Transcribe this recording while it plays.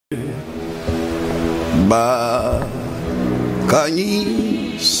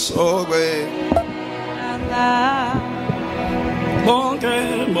Kanyi sobe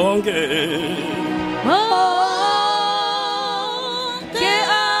monge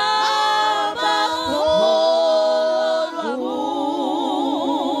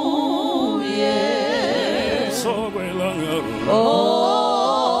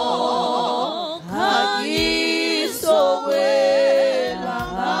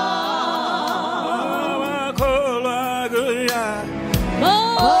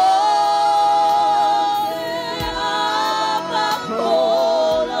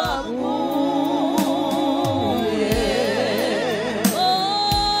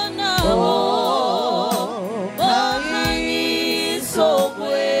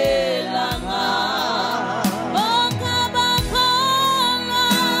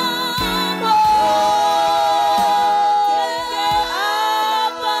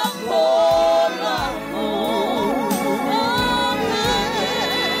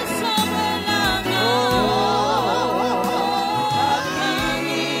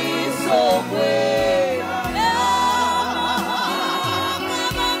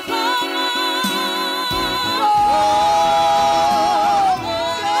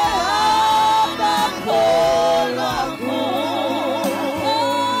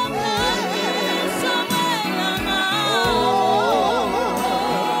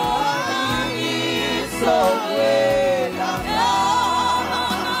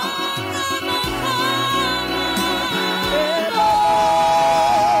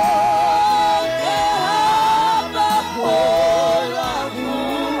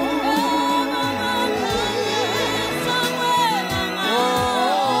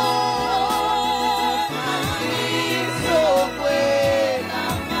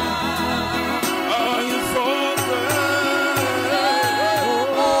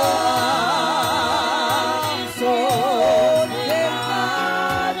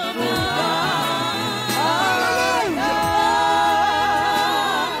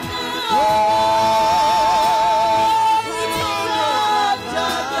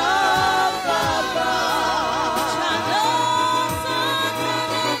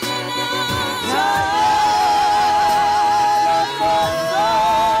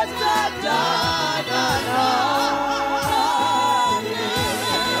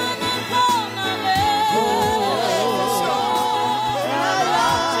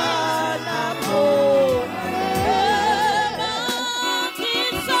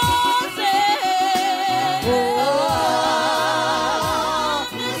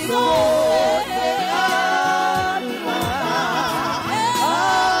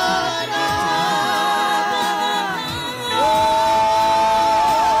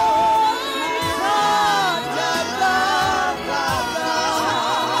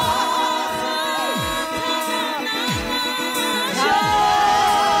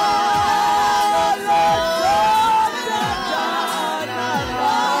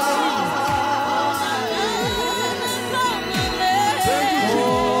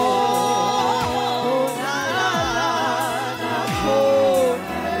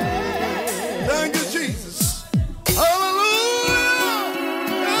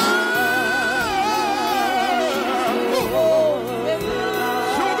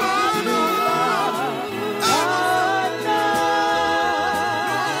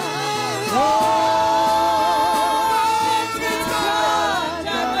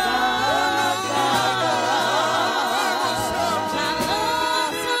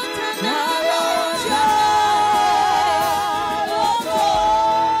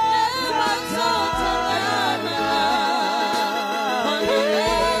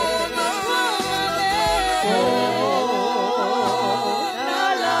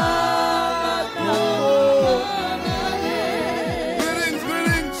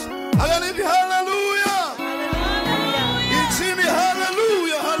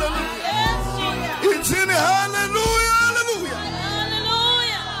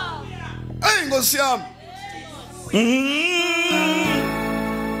Siam. Hey.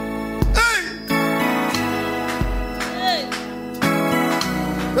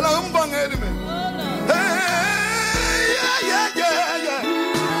 Bela umbang elime. Hey, yeah.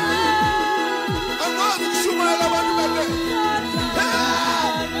 I'm going to shoot my love on the Hey.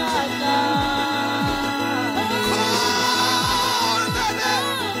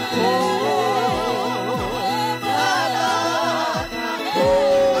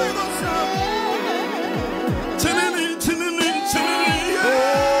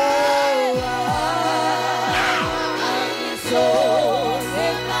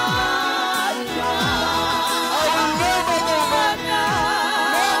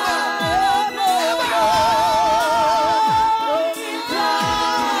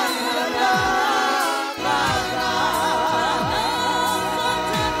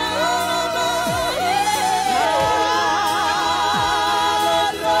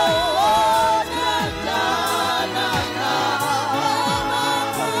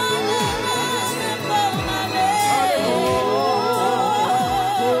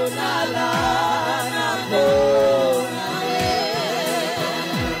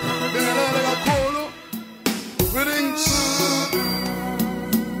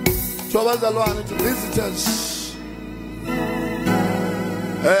 So bazalwane, to visitors,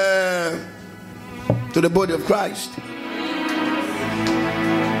 to the body of Christ.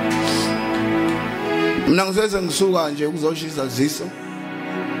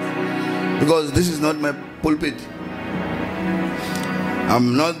 Because this is not my pulpit.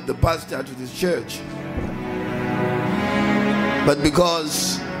 I'm not the pastor to this church. But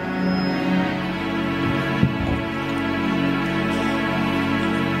because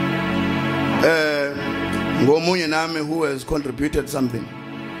who has contributed something.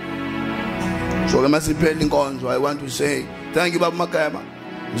 So I want to say thank you, Baba Makayama.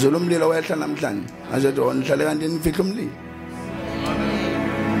 Zulumlila wetla namhlanje. Azeto nihlale kanti nifihla umlilo.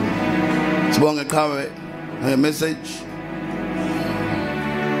 Sibonge qhawe message.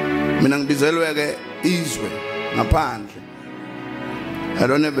 Mina ngibizelwe ke izwe ngaphandle. I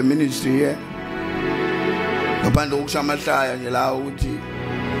don't have a ministry here. Ngaphandle kokushaya amahlaya nje la ukuthi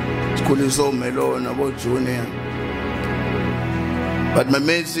sikhuliso melona bo junior. But my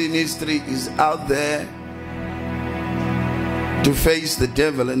ministry is out there to face the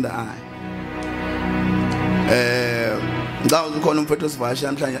devil in the eye. That was called for us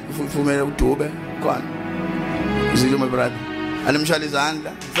fashion. Fumela utube khona. Izilo my brother. And mshali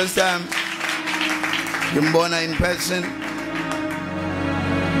izandla. First time ngimbona in person.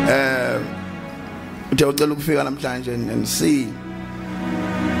 Uthe ucela ukufika namhlanje and see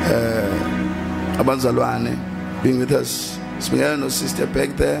abazalwane being with us. Sibingelela no sister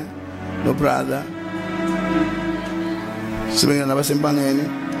back there, no brother. Sibingelela nabasempangeni.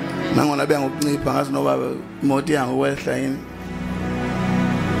 Nangona beya ngokuncipha ngathi no baba imoto yangu wehla yini.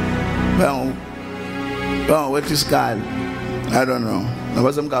 Beya wethi isikali. I don't know.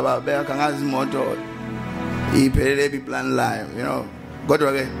 Nabasemgaba beya kangazi imoto iphelele iplan layo, you know.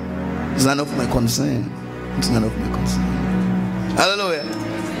 Kodwa ke it's none of my concern. It's none of my concern. Hallelujah.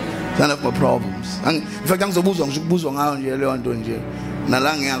 It's none of my problems. In fact, angizobuzwa ngishukubuzwa ngayo nje leyo nto nje.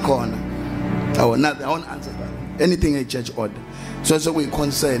 Nala ngiyakhona. I won't answer that. Anything a church order. So we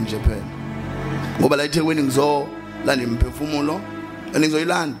concern nje phela. Ngoba la eThekwini ngizolanda imphefumulo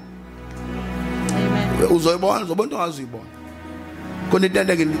engizoyilanda. Amen. Uzoyibona uzobona ongazuyibona. Khona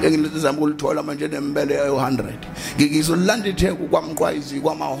intente engizama ukulithola manje nembele eyo100. Ngizolanda itheku kwamqwayizi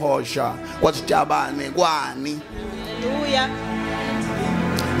kwamahosha kwaSitabane kwani. Haleluya.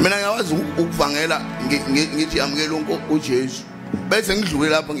 Mina ngiyawazi ukuvangela ngithi yamukela uJesu bese ngidlule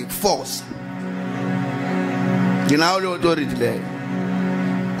lapho ngikuforce. Nginawo le authority leyo.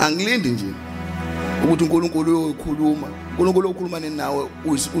 Angilindi nje ukuthi uNkulunkulu uyokhuluma. uNkulunkulu okhuluma nawe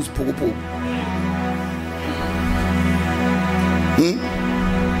uziphukuphuku.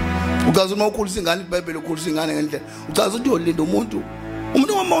 Ukazi uma ukhulisa ingane iBhayibheli ukhulisa ingane ngendlela. Ucaza ukuthi uyolinda umuntu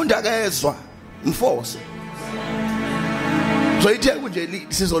wamawonda akezwa mforce. So ithe kunje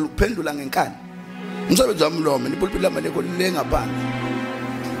sizoluphendula ngenkani. Umsebenzi wami lo mina ipulpit lami lekho lengaphandle.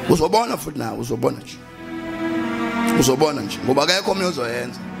 Uzobona futhi nawe uzobona nje. Uzobona nje ngoba akekho omnye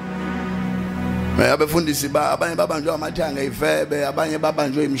ozoyenza. Abafundisi abanye babanjwe amathanga ifebe, abanye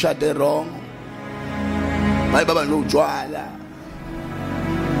babanjwe imishado erong. Baye babanjwe utshwala.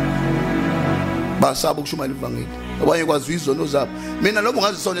 Basaba ukushumayela ivangeli. Abanye kwazi izono zabo. Mina lokho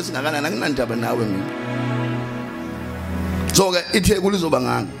ngazisona esingakanani anginandaba nawe mina. So ke itheku lizoba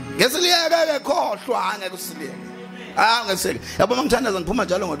nganga. Ngesiliyeke khohlwa ngeke usiliyeke. Ngeseke. Yabo mangithandaza ngiphuma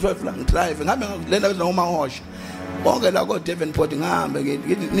njalo ngo12 la ngidrive ngihambe ngilenda kuthi noma hosha. Bonke la ko Devonport ngihambe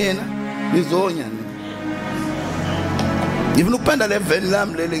ngithi nina nizonya nini. Ngifuna ukupenda le van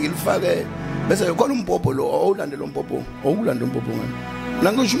lami lele ngilifake bese khona umpopho lo awulandela umpopho. Awukulanda umpopho ngani.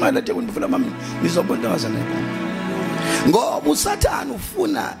 La ngishumayela eThekwini befuna mami nizobona ngazana. Ngoba uSathane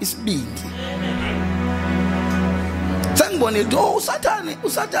ufuna isibindi. Sangibone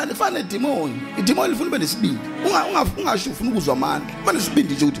uSathane fana nedemoni. Idemoni lifuna ube nesibindi. Ungasho ufuna ukuzwa amandla. Ube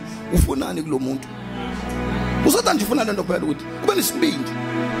nesibindi nje ukuthi ufunani kulomuntu. uSathane nje ufuna lento phela ukuthi ube nesibindi.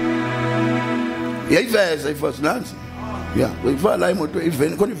 Yayiveza ifirst nansi. Yeah, uyifaka la imoto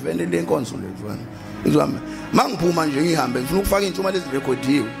event khona event lenkonzo lefana. Izwami. Mangiphuma nje ngihambe ngifuna ukufaka intshuma lezi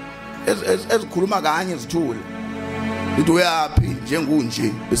recordiwe. Ezikhuluma kanye zithule. Uthi uyapi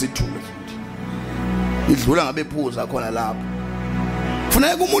njengunje besithule futhi. Idlula ngabe phuza khona lapho.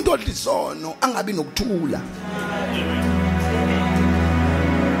 Kufuneka umuntu odlisono angabi nokuthula.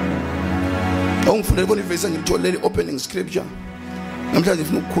 Awungifundele bona ivesi ngitholele opening scripture. Namhlanje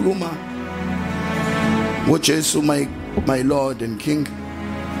ngifuna ukukhuluma ngoJesu my Lord and King.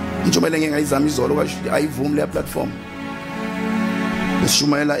 Ngijumele ngingayizama izolo kwasho ayivumi le platform.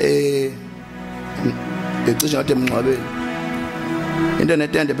 Ngishumayela ecishe ngathi emncwabeni. Into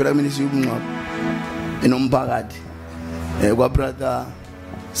netende phela mina isiyumncwabo. Enomphakathi. Kwa brother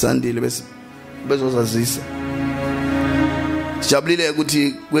sandile bezozazisa. Sijabulile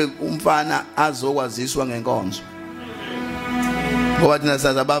ukuthi umfana azokwaziswa ngenkonzo. Ngoba thina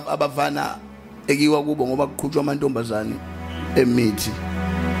sazi abafana ekiwa kubo ngoba kuqhutshwa amantombazane emithi.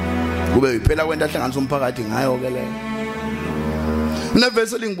 Kube iphela kwento ahlanganisa umphakathi ngayo ke le. Mina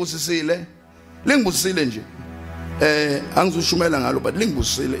vese lingibusisile nje. Angizushumela ngalo but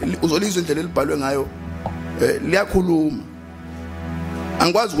lingibusisile uzolizwa indlela elibhalwe ngayo liyakhuluma.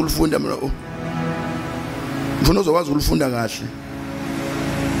 Angikwazi ukulifunda mina. Ufuna uzokwazi ukulifunda kahle.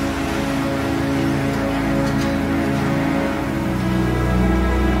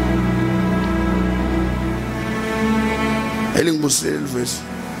 Elingibusisile livesi.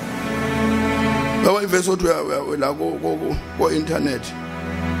 Baba ivesi othi la ko internet.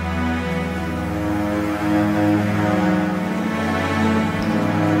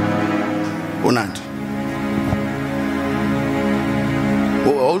 Unandi.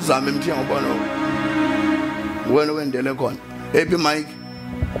 Awuzame emthiya ngobona. Wena wendele khona. Happy Mike.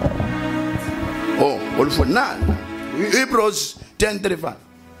 Oh, olufuna. Hebrews 10:35.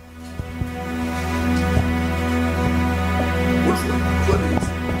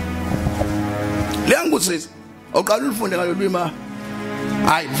 Lengibusisa. Awuqala ulifunde ngalo lwimi.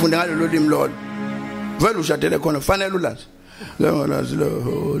 Hayi, ufunde ngalo lwimi lolo. Vele ushadele khona kufanele ulazi. Ngalazi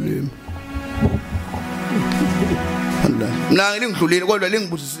lo limi. Mina ngilingidlulile kodwa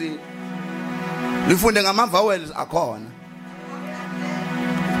lingibusisile. Lifunde ngama vowels akhona.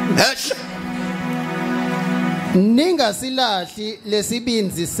 Hesh. Ningasilahli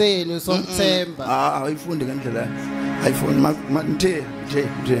lesibinzi senu sokuthemba. Ayifunde ngendlela. Ayifundi nje.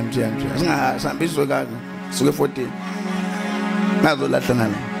 Singasambiswe kanje. Suke 14. Nazo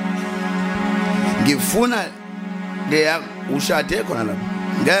lahlangana. Ngifuna leya ushade khona lapha.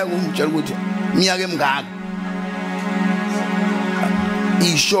 Ngeke umtshela ukuthi minyaka emingaka.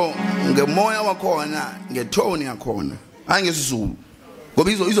 Isho ngemoya wakhona, ngetone yakhona. Angesizulu.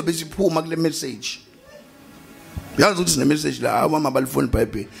 Ngoba izobe isiphuma kule message. Yazi ukuthi sine message la abama balifoni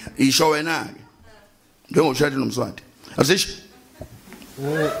iBhayibheli. Isho wena ke. Njengoshade nomswati. Asisho.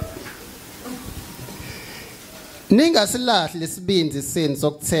 Ningasilahli lesibinzi senu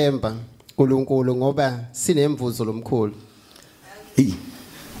sokuthemba uNkulunkulu ngoba sinemvuzo lomkhulu.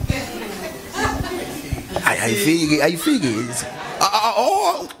 Ayifiki.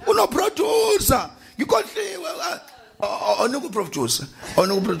 Uno producer. Ngikhohliwe.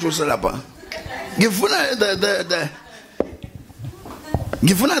 Onokuproducer lapha. Ngifuna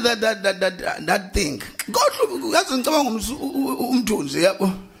that thing. God yazi ngicabanga umthunzi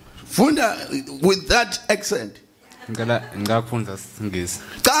yabo. Funda with that accent. Ngakufunda Singisi.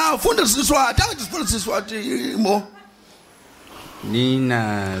 Cha funda Siswati, angifunda Siswati mo.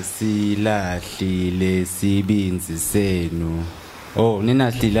 Nina silahli lesibinzi senu. Oh,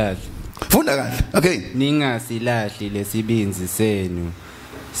 nina silahli. Funda kahle. Okay. Ningasilahli lesibinzi senu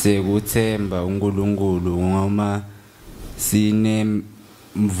sekuthemba uNkulunkulu ngoba sinemvuzo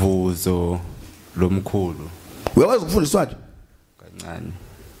lomkhulu. Uyakwazi ukufunda Iswati? Kancane.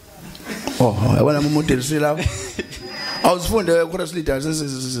 Oh, yabona umuntu elisilawo. Awusifunde chorus leader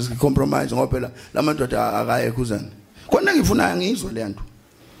compromise ngoba phela lamandoda akayekhuzana. Khona ngifuna ngizwe le nto.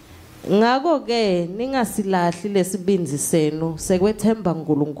 Ngakho ke ningasilahli lesibinzi senu sekwethemba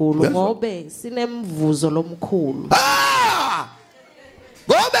uNkulunkulu ngobe sinemvuzo lomkhulu.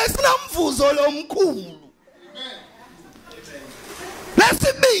 Ngobe sinemvuzo lomkhulu.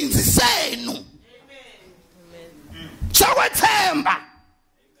 Lesibinzi senu. Sekwethemba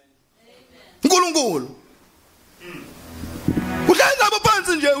uNkulunkulu. Uhlala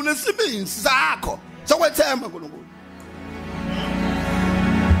phansi nje unesibinzi sakho sekwethemba uNkulunkulu.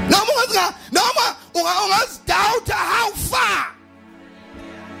 Noma doubt how far.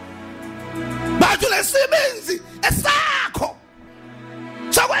 But unesibinzi esakho.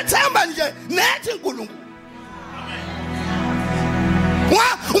 Sekwethemba nje nethi uNkulunkulu.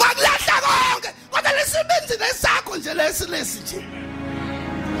 Ungakulahla konke kodwa lesibinzi nesakho nje lesi nje.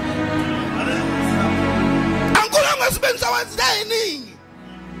 UNkulunkulu ngesibenza wenza iningi.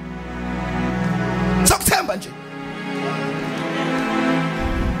 Sokuthemba nje.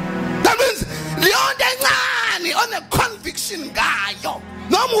 That means liyonto encane on a conviction ngayo.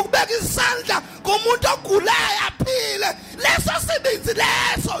 Noma ukubeka isandla komuntu ogulayo aphile, leso sibenzi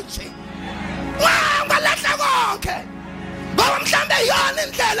leso nje. Ungalahla konke. Ngoba mhlambe yona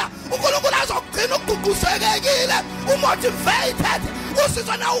indlela uNkulunkulu azogcina uguqusekekile, umotivated,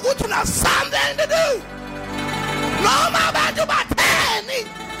 usizwa na ukuthi una something to do. Noma abantu batheni.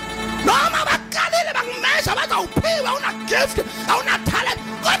 Noma bakalile bakumesha bazawuphiwa una gift, awuna talent.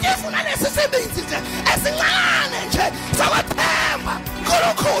 Kodwa ufuna lesi sibenzi nje esincane nje sokuthemba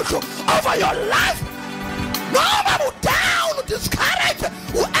uNkulunkulu. over your life. Noma down, discouraged,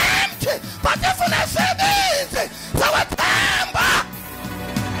 empty, but if so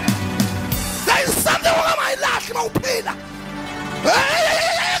there is something wrong with my life.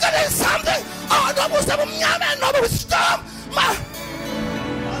 There is something. Oh, no, no, storm.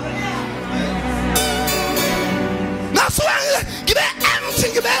 That's why give me empty,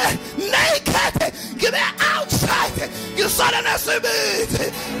 give me naked, give me outside. You suddenly see me.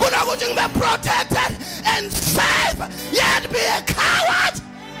 Good, I'm going to be protected and safe, yet be a coward.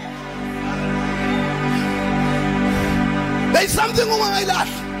 There's something wrong with my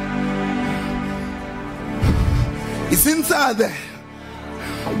life. It's inside there.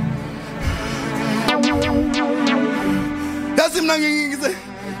 That's him.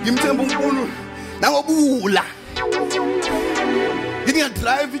 Give me now bula. Gini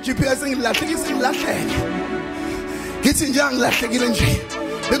drive GPS ngilahlekile. Ngithi nje angilahlekile nje.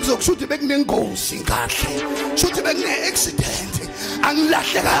 Bekuzokushuthi bekunengozi kahle. Shuthi bekune accident.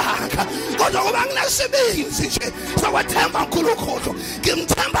 Angilahlekanga. Kodwa ngoba nginasebenzi nje. Sakwathemba uNkulunkulu.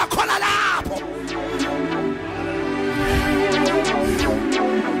 Ngimthemba khona lapho.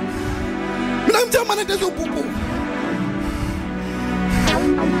 Mina ngithemba nento ezobubu.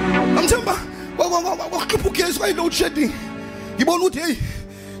 Ngithemba wakhipha ugesi kwa load shedding. Ngibona ukuthi hey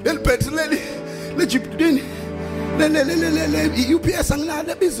leli battery le Jeepini le UPS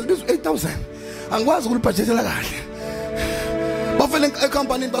anginalo bizo 8000. Angikwazi ukulibudgetela kahle. Bafela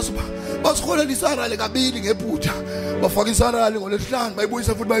ecompany basiholela isarali kabili ngephutha. Bafaka isarali ngolesihlanu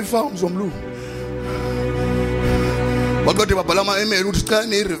bayibuyisa futhi bayifarm zomlungu. Bakade babhala ama email ukuthi cha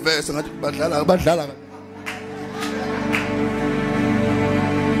ne reverse ngathi badlala.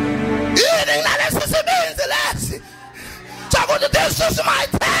 This is my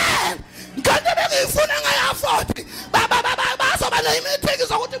time. God,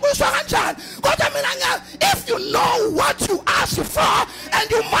 if you know what you ask for and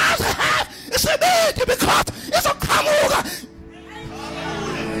you must have, it's a bit because it's a come over.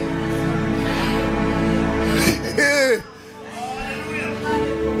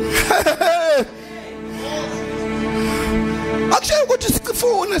 Actually, what is the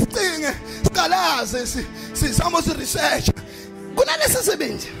phone thing? Scholars, some of the research. Kuna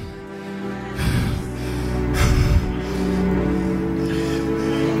nesisebenzi.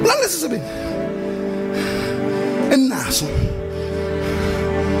 La nesisebenzi. Enaso.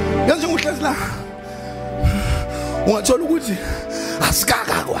 Yanje uhlezi la. Ungathola ukuthi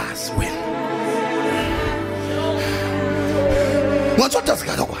asikaka kwazi wena. Ungathola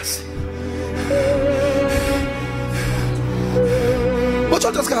asikaka kwazi.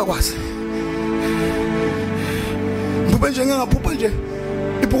 Ungathola asikaka kwazi. Nje ngingaphupha nje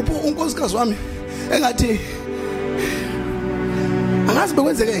iphupho unkosikazi wami engathi angazi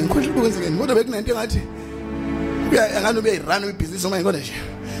bekwenzeke ngikhohlwe bekwenzeke kodwa bekunento engathi angani ubeyirun ubusiness uma ngikho nje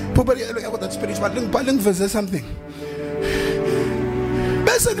phupha yakho that spiritual ngibhale ngiveze something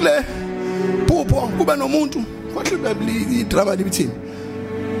bese kule phupho kube nomuntu kwahle bebili idrama libithini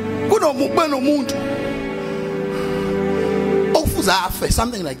kube nomuntu okufuza afe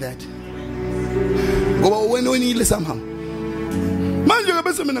something like that ngoba wenile somehow manje ke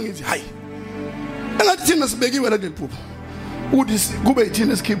bese mina ngithi hayi engathi thina sibekiwe la kuleli phupho ukuthi kube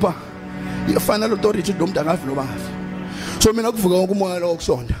yithina sikhipha i-final authority lo muntu angafi noba ngafi so mina kuvuka wonke umoya lo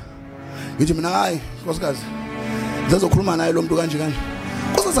kusonda ngithi mina hayi nkosikazi ngizokhuluma naye lo muntu kanje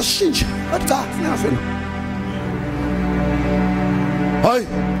kosa sashintsha athi cha singafela hayi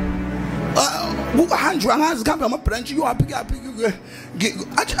kuhanjwa angazi khamba ama branch yoaphi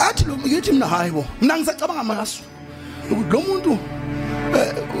athi lo ngithi mina hayi bo mina ngisacabanga amasu ukuthi lo muntu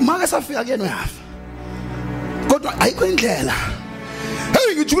maka safika kuyena uyafa kodwa ayikho indlela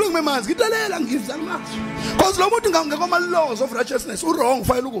hey ngijule ngimemanzi ngidlalela ngivizana mazi because lo muntu ngangekho ama laws of righteousness wrong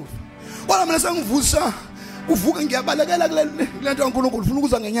file ukufa wala mina sengivusa uvuka ngiyabalekela kule nto kaNkulunkulu ufuna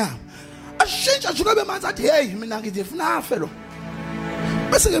ukuza ngenyama ashintsha juke bemanzi athi hey mina ngithi ufuna afe lo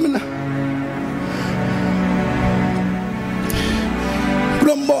bese ke mina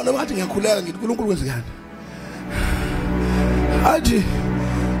kulombono bathi ngiyakhuleka ngithi uNkulunkulu wenzekani athi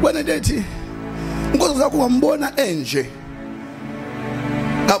wena ndethi inkosi zakho ungambona enje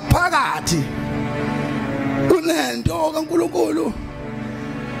ngaphakathi unento kaNkulunkulu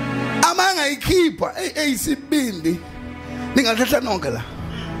amanga ikhipha eyisibindi ningahlahla nonke la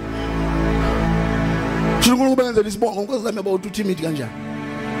uNkulunkulu benze lisibongo inkosi zami about uTimothy kanjani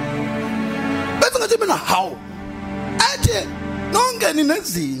bese ngathi mina how athi nonke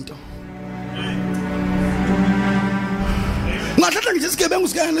ninezinto ngahlahla nje isigebengu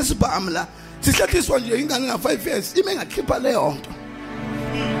sikanye nesibhamu la sihlahliswa nje ingane nga 5 years ime ngakhipha leyo nto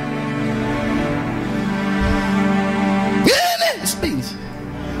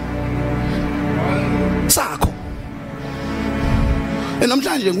sakho.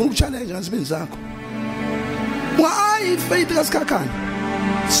 Namhlanje ngifuna ukuchallenge ngesibindi sakho. Why faith kasikhakhana?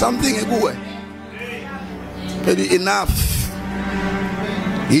 Something ekuwe. Enough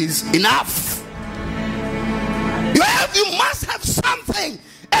is enough. You must have something.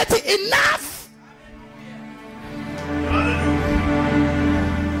 It's enough.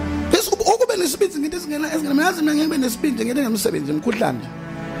 Ukube nesibindi ngento esingena ngibe nesibindi ngento ngemsebenzi emkhuhlane.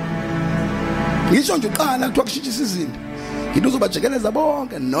 Ngisho nje uqala kuthiwa kushintshisa izinto. Ngithi uzobajekeleza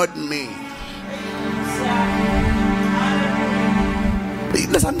bonke, not me.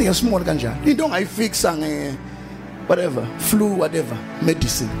 There's something as small kanjani. Into ongayifixa nge whatever, flu, whatever,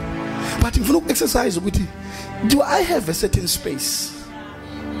 medicine. But ngifuna uku-exercise ukuthi, do I have a certain space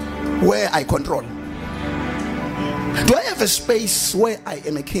where I control? Do I have a space where I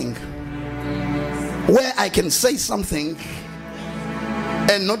am a king? Where I can say something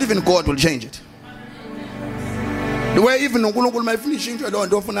and not even God will change it? Where even uNkulunkulu may finish into a don't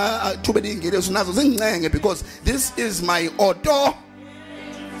ofuna thube ingelo nazo zingcenge because this is my author.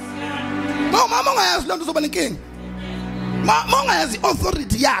 Mama ungayazi lento uzoba nenkinga. Mama ungayazi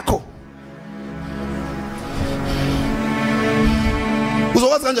authority yakho.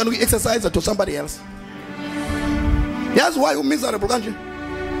 Uzokwazi kanjani uku-exercise to somebody else? That's why you're miserable kanje.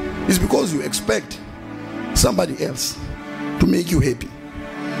 It's because you expect somebody else to make you happy.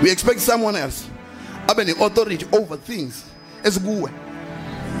 We expect someone else have the authority over things as good.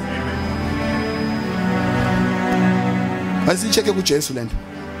 I see check with Jesus land.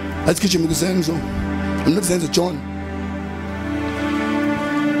 I see him kusenzo. I'm not saying John.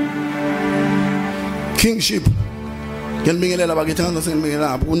 Kingship. Can be ngela bagithanda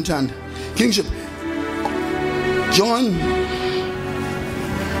sengibingela abukunthanda. Kingship. John.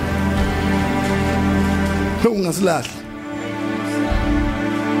 Ungasilahli.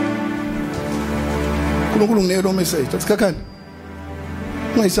 Kulo nginelo message. That's kakhani.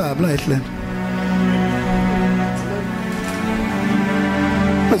 Ungayisabi la ehlele.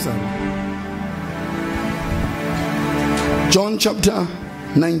 John chapter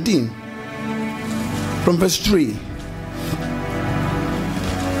 19 from verse 3.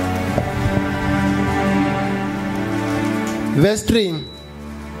 Verse 3.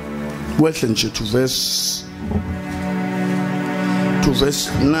 Welcome to verse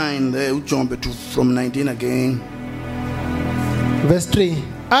 9. There we jump to from 19 again. Verse 3.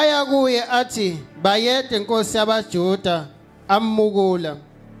 Aya kuye athi bayede inkosi yabaJuda ammukula.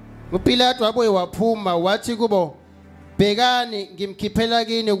 uPilato wabuye waphuma wathi kubo bhekani ngimkhiphela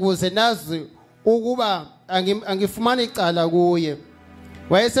kini ukuze nazi ukuba angifumana icala kuye.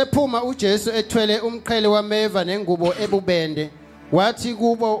 Wayesephuma uJesu ethwele umqhele wameva nengubo ebubende wathi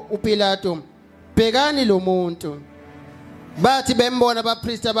kubo uPilato bhekani lo muntu. Bathi bembona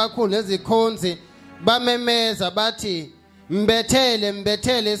abapristi abakhulu nezikhonzi bamemeza bathi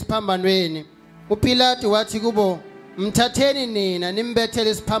mbethele esiphambanweni. uPilato wathi kubo mthatheni nina nimbethele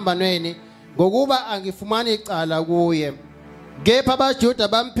esiphambanweni ngokuba angifumani icala kuye. Kepha abaJuda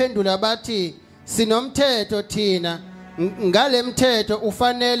bamphendula bathi sinomthetho thina ngale mthetho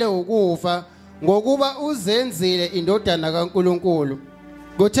ufanele ukufa ngokuba uzenzile indodana kaNkuluNkulu.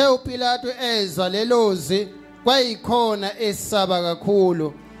 Kuthe uPilato ezwa lelozi kwayikhona esaba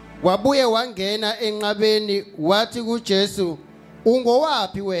kakhulu. Wabuye wangena enqabeni wathi kuJesu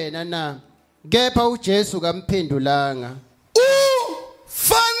ungowaphi wena na? Kepha uJesu kamphendulanga.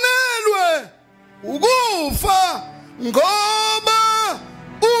 Ufanelwe ukufa ngoba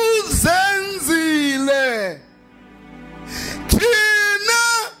uzenzile. Thina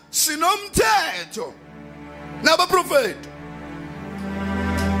sinomthetho nabaprofeti.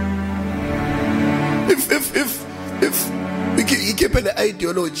 If we keep the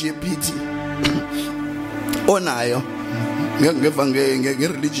ideology epithi onayo ngeva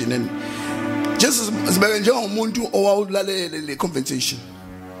nge-religion and Jesus sibeke njengomuntu owawulalele le conversation.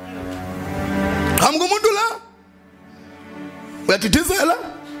 Ngumuntu la uyadidizela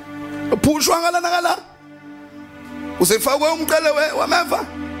uphushwa ngala nakala usefakwe umqele wameva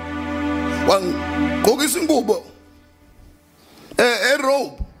wangqokisa ingubo a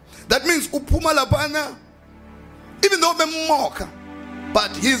robe. That means uphuma laphana even though bemoka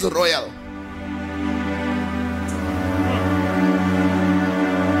but he's royal.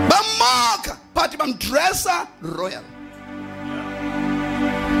 Bamoka but bamdressa royal.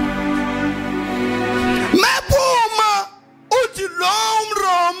 Mepuma uthi lo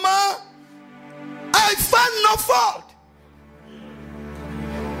umRoma I find no fault.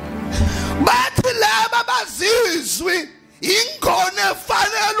 Bathi laba bazizwi ingone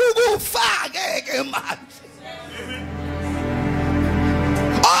fanele ukufake ke manje.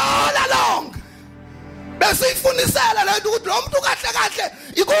 All along bese ifunisela lento ukuthi lo muntu kahle kahle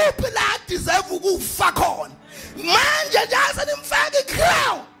ikuphi la deserve ukufa khona manje nje asenimfaka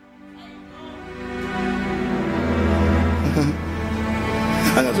icrown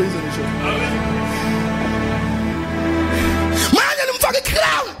angazoyiza ngisho manje nimfaka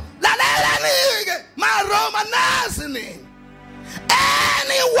icrown lalela nike maRoma nasi nini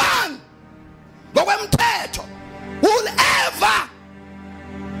anyone ngokwemthetho will ever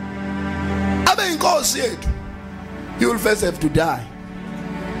abe inkosi yethu you will first have to die.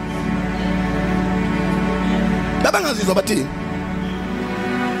 Babangazizwa bathini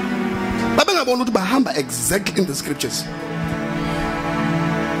babengabona ukuthi bahamba exactly in the scriptures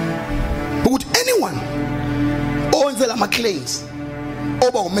ukuthi anyone owenzela ama claims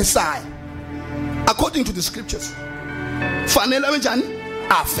oba uMessiah according to the scriptures fanele kanjani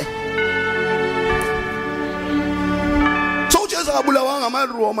afe. So uJesu akabulawa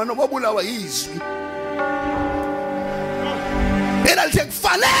ngamaRoma nobabulawa yizwi elithi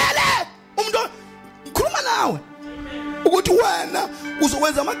kufanele umuntu ukhuluma nawe ukuthi wena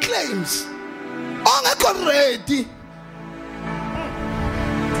uzokwenza ama claims ongekho ready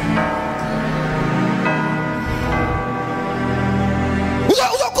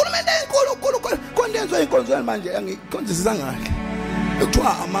uzokhuluma enkulu kondenzwe inkonzo manje angikhonzisisa ngahle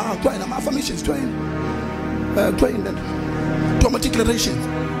ekuthiwa ama affirmations to declarations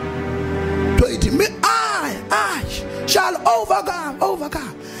to it me I shall overcome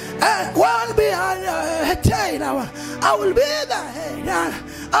won't be a tail I will be the head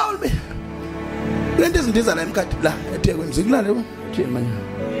I will be lento izindiza la emkhathi la ethe kwemzikulale uthi manje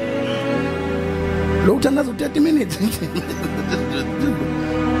lo uthanda zo 30 minutes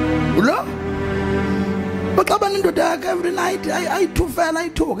lo baxabana indoda yakhe every night ayithufela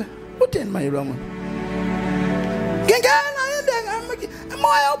ayithuka utheni manje lo muntu ngingena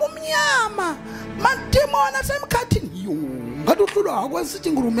emoya obumnyama mademona asemkhathini yo ngathi uhlulwa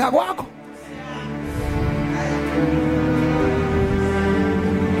akwesithi ngurume yakwakho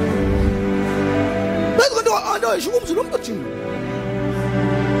bese kodwa ando ishumzi lo muntu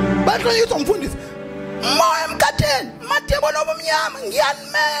bathi yitho mfundisi moya emkhathini mademona obumnyama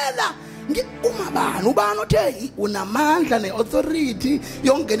ngiyanimela umabani ubani othe unamandla neauthority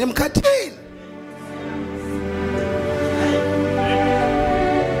yongena emkhathini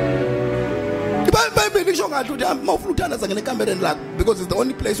because it's the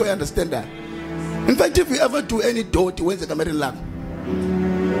only place where I understand that. In fact, if you ever do any dot, when's the camera lag?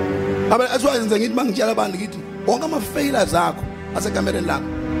 That's why I'm saying it fail as a camera lag.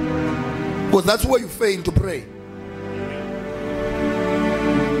 Because that's where you fail to pray.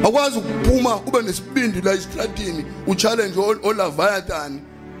 I was Puma, Uber Spindi, like Stratini, who challenge all Leviathan,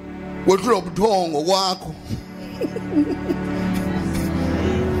 what drop dong or wako.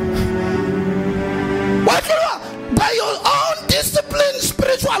 What by your own discipline,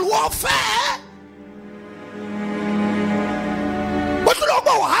 spiritual warfare? What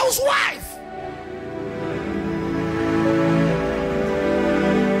about housewife?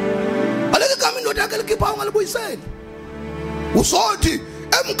 I like to come in to take keep on what we said. Usoti,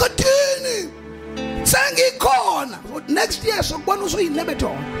 emkatini, sangi corner. Next year, so one was in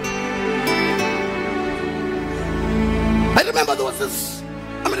Lebanon. I remember there was this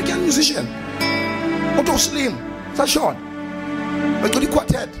American musician. Otto Slim, that's Sean. But the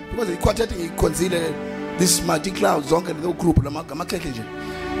quartet, because the quartet he considered this multi-cloud zonke the group lama kekje.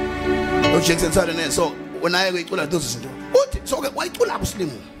 Jackson Saturday. So when I go to those so why to Slim?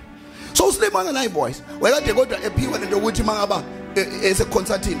 So Slim and I boys. Well they go to a P when the wuti mangaba is a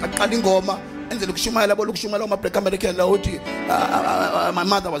concertin aqala ingoma enze lokushumayela ma break American la uthi my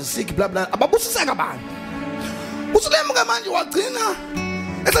mother was sick blah blah ababusiseka abantu. Uslim ke manje wagcina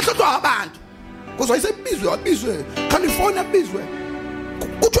esehlothwa abantu. Because I said bizwe California bizwe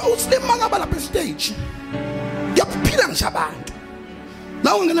kuthiwa uSlim mangaba lapha stage yaphila ngishabantu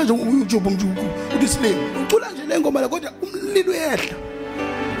nawe ungena nje uYouTube uthi Slim ucula nje lengoma la kodwa umlilo uyehla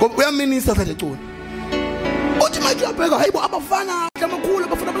ngoba uyaminisa sathi ecula uthi manje uyabheka hayibo abafana amakhulu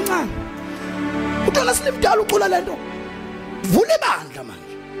abafana abancane uthola Slim dala ucula lento vule bandla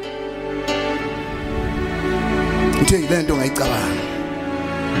manje uthe lento ngayicabanga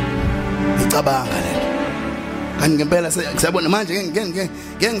icabanga lento kanti ngempela siyabona manje ngeke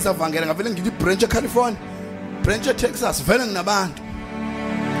ngisavangela ngavele ngithi branch eCalifornia branch eTexas vele nginabantu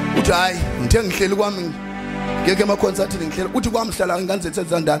uthi hayi ngithe ngihleli kwami ngeke ema concert ngihleli uthi kwami hlala ngane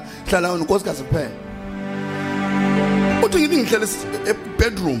zezandala hlala unkosikazi kuphela uthi ngithi ngihleli e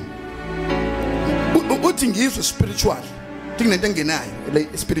bedroom uthi ngizwe spiritual uthi nginento engenayo le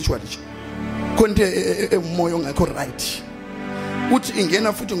spiritual nje konke emoya ongekho right uthi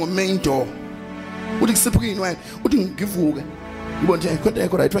ingena futhi ngo main door uthi kusiphuke wena uthi ngivuke ngibona nje kodwa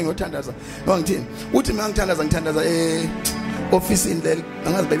ekho right ngiyothandaza ngithini uthi mina ngithandaza office le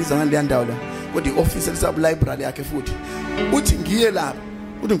angazibekiza ngale ndawo la kodwa ioffice elisab library yakhe futhi uthi ngiye lapha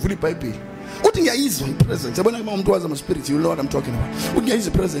uthi ngivula iBhayibheli uthi ngiyayizwa ipresence yabona uma umuntu wazi ama spirit you know what I'm talking about uthi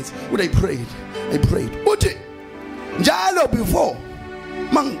ngiyayizwa ipresence uthi I prayed uthi njalo before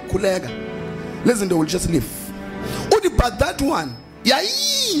mangikhuleka lezi zinto will just leave uthi but that one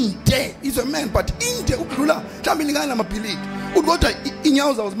yayinde is a man but inde ukudlula mhlawumbe ingana namabhilidi uthi kodwa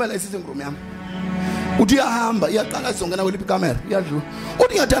inyawo zawo zimela isise ngrom yami uthi iyahamba iyaqala izongena kweliphi camera iyadlula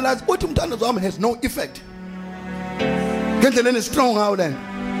uthi ngiyathalaza uthi umthandazo wami has no effect ngendlela ene-strong ngawo lena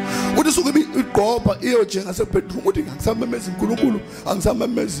uthi suke igqobha iyoje ngasebedroom uthi ngisamemeza uNkulunkulu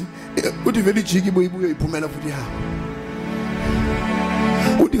angisamemezi uthi vele ijiki ibuye iphumela futhi ihamba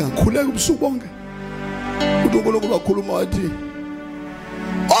uthi ngakhuleka ubusuku bonke uthi uNkulunkulu wakhuluma wathi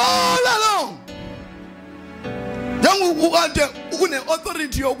all along ukade une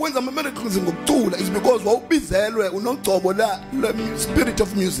authority yokwenza ama miracles ngokucula is because wawubizelwe unogcobo la spirit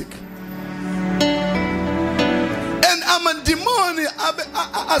of music and amademoni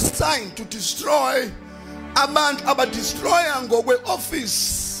assigned to destroy abantu abadestroya ngokwe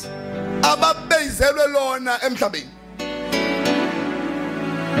office ababezelwe lona emhlabeni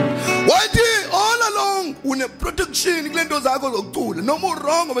wathi all along une protection kulento zakho zokucula no more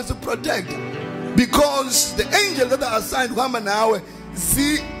wrong bese protect because the angels that are assigned kuhamba nawe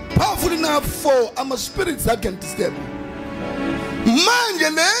see powerful enough for ama spirits that can disturb manje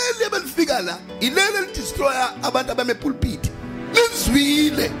leli belifika la ilele li destroyer abantu abame pulpit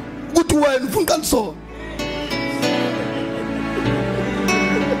lizwile ukuthi wena ufuna kansolo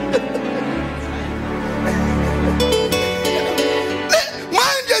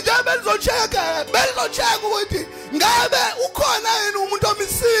manje bezocheka ukuthi ngabe ukhona yini umuntu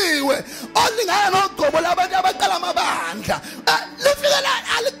omisiwe olingana nogcobo labantu abaqala amabandla lifika la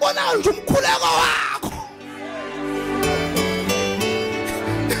alikubona nje umkhuleko wakho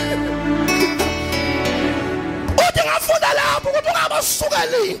uthi ngafunda lapho ukuthi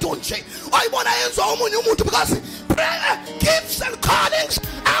ungabasukela into nje ayibona yenza omunye umuntu because prayer gifts and callings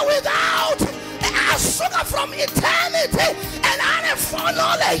are without asuka from eternity and unefull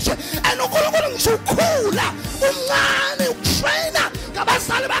knowledge and uNkulunkulu ngishukhula umncane ukutraina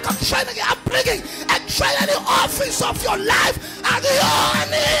ngabazali bakho ukutraina ngeupbringing akutraina the office of your life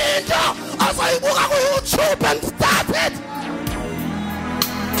akuyona into asayibuka ku YouTube and start it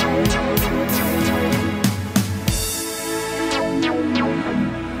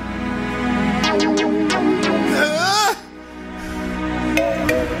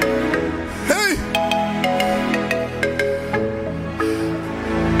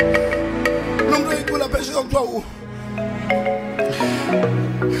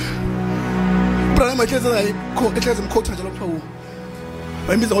Brother ehlezi mkhotha nje lapha u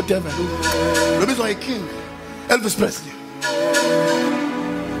bayimbiza ngoDevil lobizwa ngeKing Elvis Presley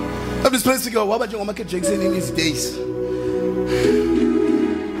waba njengo Michael Jackson in his days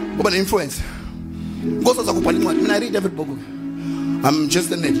uba ne-influence ngosa zakubhala incwadi mina I read every book I'm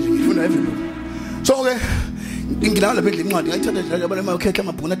just a nerd ngifunda every book so okay ngilala lapha endle incwadi ngayithatha nje yabona emakhekhe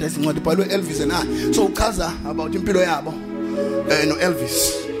amabhuku nadayisa incwadi bhalwe Elvis and I so uchaza about impilo yabo no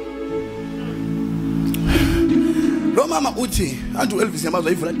Elvis lo mama uthi antu Elvis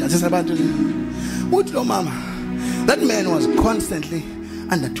yamazwa ivula dance abantu uthi lo mama that man was constantly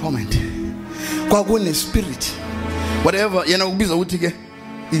under torment kwakune spirit whatever yena ukubiza ukuthi ke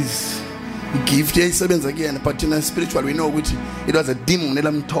is gift eyisebenza kuyena but in a spiritual we know ukuthi it was a demon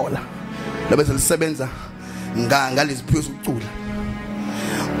elamthola labese lisebenza ngaleziphiwo sokucula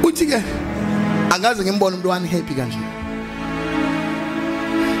uthi ke angaze ngimbone umuntu wani happy kanje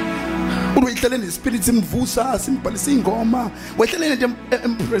uyihlele nespirit simvusa simbhalisa ingoma wehlele into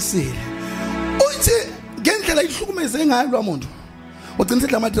empressile uthi ngendlela ihlukumeze ngayo lo muntu ugcina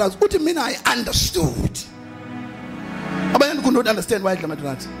sedla ama-drugs uthi mina I understood abanye could not understand why edla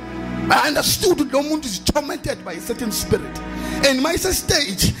ama-drugs I understood that lo muntu is tormented by a certain spirit and my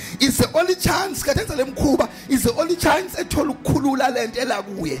stage is the only chance kathenza lemkhuba is the only chance ethola ukukhulula lento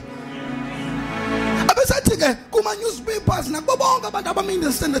elakuye abesathi ke kuma newspapers nakubo bonke abantu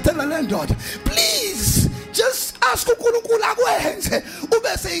abami-understand ethela le ndoda please just ask uNkulunkulu akwenze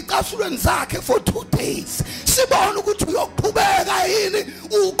ube seyicasulweni zakhe for 2 days sibone ukuthi uyoqhubeka yini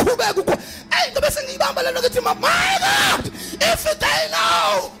uqhubeka ukho hey ngobe sengiyibamba lento ukuthi my God if they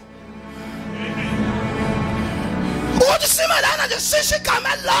know what is simalana nje sisho igama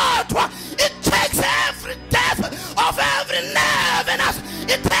elilodwa it takes every death of every nerve in us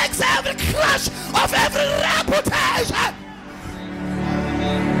it takes every crush of every reputation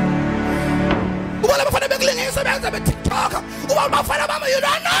Ubona bafana bekulingisa benza be-TikTok. Ubona bafana bami, you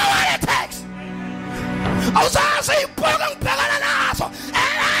don't know what it takes. Awuzazi ibhoka ngibhekana nazo. And I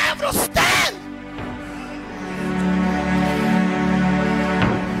have to stand.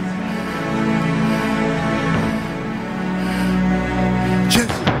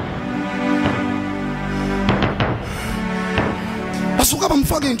 Basuka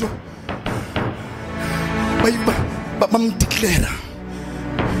bamfaka into bamdeclare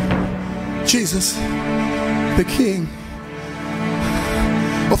Jesus the King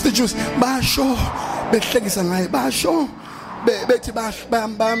of the Jews. Basho behlekisa ngaye, basho bethi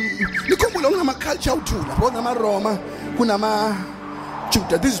bam nikhumbula kunama culture uthula bona ama Roma kunama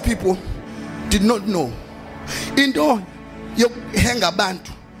Juda. These people did not know into yokuhanga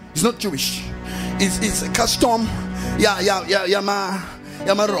abantu is not Jewish. It's a custom.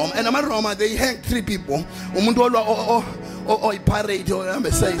 Yama Roma. And ama Roma, they hang 3 people. Umuntu o pirate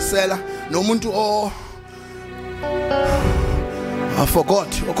or seller. No umuntu o I forgot.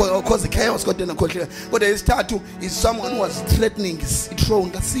 Of course the chaos got in a culture. But the statue is someone who was threatening his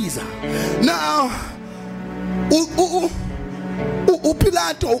throne, Caesar. Now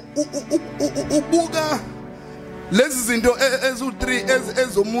Pilato ubuga lezi zinto ezu3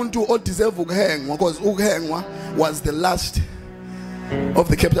 ezomuntu o deserve ukuhangwa, because ukuhangwa was the last of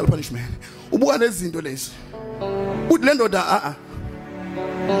the capital punishment. Ubuka lezi zinto lezi uthi le ndoda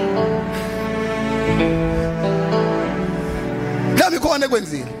Ngabe khona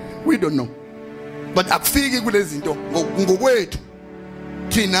ekwenzile, we don't know, but akufiki kulezi zinto ngokwethu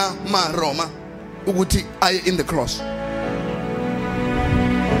thina ma Roma ukuthi aye in the cross.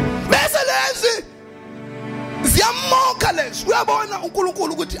 Bese lezi ziyamoka lezi, uyabona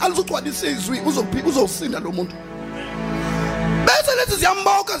uNkulunkulu ukuthi alizugcwalisa izwi uzosinda lo muntu. Bese lezi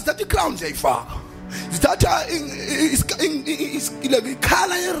ziyamoka zithatha icrown ziyayifaka, zithatha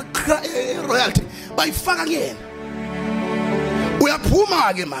ikhala royalty bayifaka kuyena.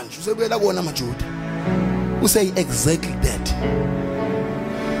 Uyaphuma ke manje usebuyela kuona amaJuda, usay exactly that.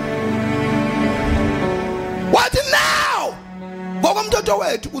 What now? Ngokomthetho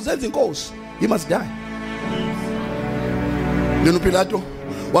wethu uzenza inkosi, he must die. Leno Pilato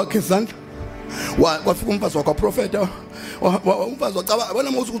wakhe izandla kwafika umfazi wakwa prophet, umfazi wacaba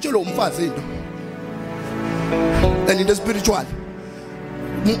bona mawuthi utshela umfazi into, and into spiritual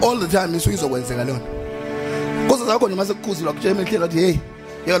all the time isizokwenzeka lona. Because zakho nje mase kukhuzilwa kutshela ehlelo athi hey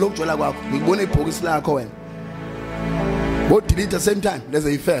yeka lokujwela kwakho ngikubona ibhokisi lakho wena bo delete at the same time there's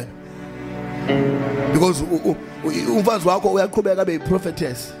a fair, because umfazi wakho uyaqhubeka abe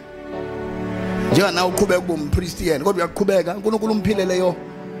prophetess njenga nawe uqhubeka ube umpriest yena, kodwa uyaqhubeka uNkulunkulu umphileleyo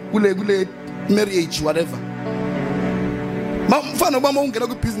kule marriage whatever. Mfana ubama ungena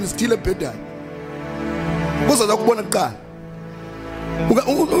ku business deal ebhedayo kuze zakubona kuqala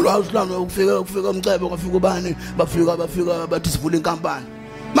ulawuhlanga ukufika umcebo ngafika ubani bafika bathi sivule inkampani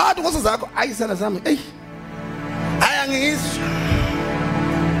mathi ngose zakho ayisana sami ayangizwa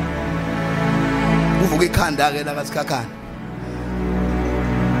uvuka ikhanda ke la kasikhakhana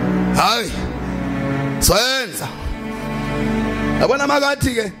hayi senza yabona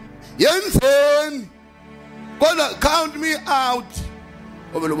makathi ke yenzeni kodwa count me out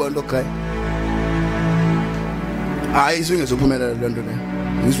obelubona okay hayi singezophumelela lento le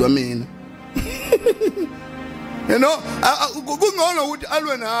ngizwa mina you know kungcono ukuthi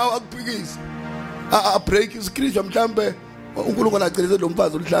alwe nawe akuphikise a break iscripture mhlambe uNkulunkulu acelise lo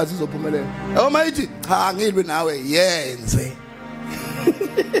mfazi oluhlaza izophumelela. Awumayithi cha ngilwe nawe yenze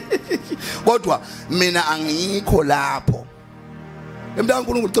kodwa mina angikho lapho emntwana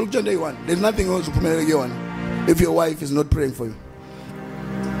uNkulunkulu ucela ukutshela eyi1 there's nothing else uphumelele kuyona if your wife is not praying for you.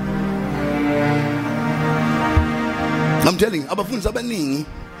 I'm telling you, abafundisi abaningi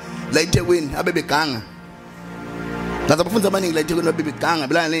la eThekwini abebeganga. Ngathi abafundisi abaningi la eThekwini abebeganga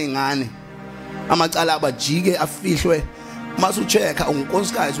belana nezingane. Amacala abajike afihlwe. Mase uchecka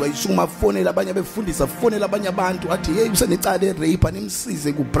unkosikazi wayisukuma fonela abanye abefundisa fonela abanye abantu athi hey usenecala erape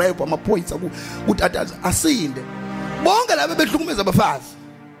animsize ku bribe amaphoyisa ukuthi atazi asinde. Bonke laba behlukumeza abafazi.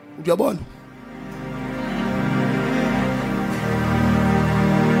 Uyabona?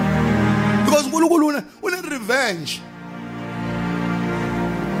 Because uNkulunkulu une revenge.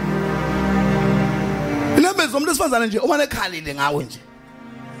 Inambezo umuntu esifazana nje omane ekhalile ngawe nje.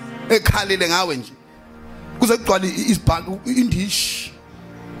 Ekhalile ngawe nje. Kuze kugcwala isibhaka indish.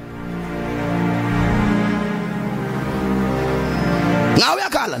 Ngawe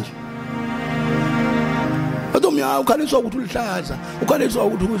uyakhala nje. Adomya ukhaliswa ukuthi ulihlaza, ukhaliswa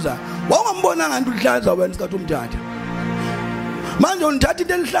ukuthi uza. Wawungambona ngathi ulihlaza wena sikathi umthatha. Manje unithatha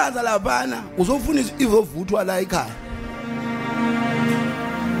into elihlaza laphana uzofuna ivovuthwa la ekhaya.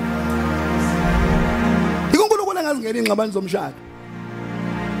 angena ingxabano zomshado.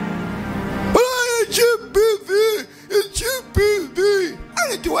 GBV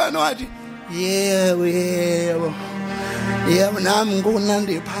angithi wena wathi yebo nami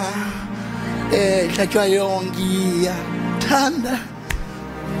ngunandi pha hlatshwa yonke ya thanda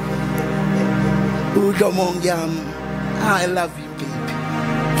uDomongi yami. I love you baby.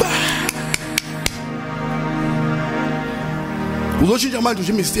 Uzoshintsha manje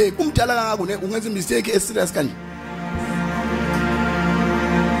usho mistake umdala kangaka ungenza mistake serious kanje.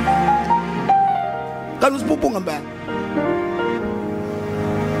 Kanti usiphupha ngempela.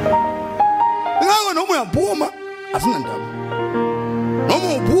 Ngako noma uyaphuma asinandaba.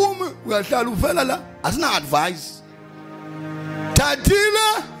 Noma uphume uyahlala ufela la asina advice.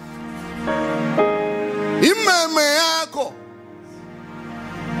 Thathile imeme yakho.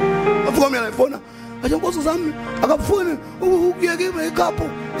 Afuka mina ifona. Aje nkosi zami akafuni ukuyeke imakeup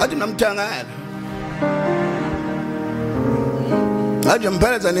athi namthangala. Aje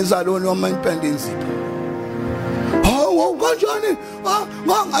mpheleza nesaloni wama impende inzipho. Hawu kanjani?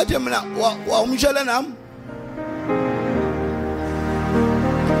 Ngathi mina umshela nami.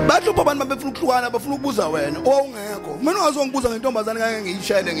 Bahlupha abantu bafuna ukuhlukana bafuna ukubuza wena ongekho. Mina ungazongibuza ngentombazane ngeke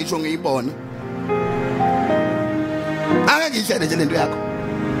ngiyishele ngisho ngiyibone. Ake ngishele nje lento yakho.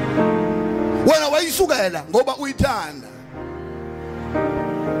 Wena wayisukela ngoba uyithanda.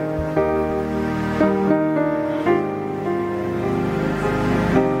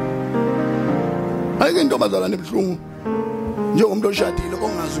 Ayike intombazane ebhlungu. Njengomuntu oshadile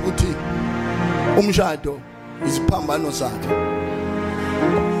ongazi ukuthi umshado isiphambano sakhe.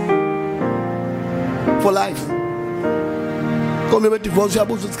 For life. Kome be divorce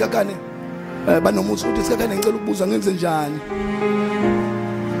yabuza ukuthi kakane banomuthi ukuthi sikakane ngicela ukubuza ngenze njani.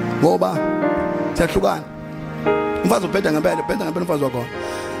 Ngoba siyahlukana. Umfazi ubheda ngempela, ubheda ngempela umfazi wakho.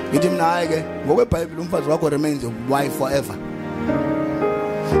 Ngithi mina hayi ke ngokweBhayibheli umfazi wakho remains your wife forever.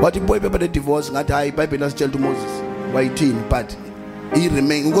 Wathi boy beba the divorce ngathi hayi iBhayibheli asitshela uMoses wayithini but he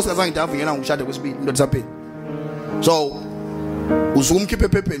remain unkosikazi avunyelwa ngokushada kwesibili into saphela. So usukumkhiphe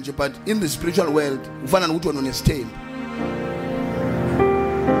ephepheni nje but in the spiritual world ufana nokuthi wena unesithembu.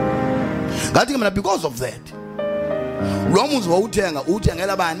 Ngathi mina because of that lo muzi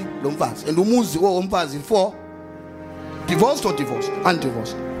uthengela bani lo mfazi and umuzi womfazi for divorced or divorced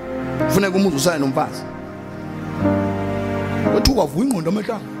undivorced kufuneka umuzi usayine nomfazi wethu kwavuka ingqondo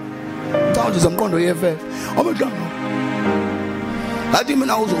amahlanga tawuze zamqondo yeFF amahlanga ngathi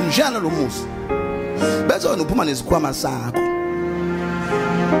mina uzomshana lo muzi bese wena uphuma nesikhwama sakho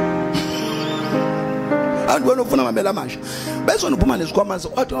and wena ufuna amabela amasha bese wena uphuma nesikhwama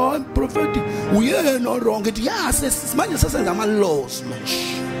sakho wathi oh prophet uyena wrong ethi yes manje sesenza ama laws manje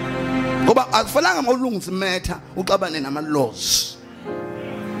ngoba akufananga mawulungisa imetha uxabane nama laws.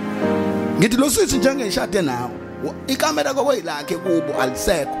 Ngithi lo sithi njengeshade nawe ikamera kokwelakhe kubo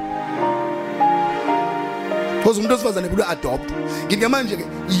alisekho because umuntu osifazane kulo adopt. Ngithi manje ke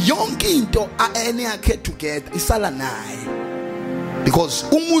yonke into ene yakhe together isala naye because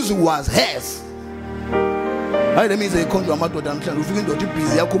umuzi was hers. Hayi lemize ikhonjwa amadoda namhlanje ufika indoda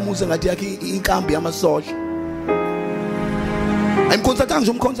ibhizi yakho umuzi ngathi yakhe inkambi yamasosha. Ayimkhonsathi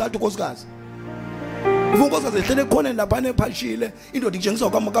nje umkhonsathi unkosikazi. Unkosikazi ehlele khona lapha nephashile indoda itshengisa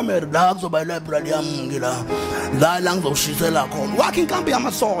kwamakamera la kuzoba library yami ngila la ngizoshisela khona. Wakhe inkambi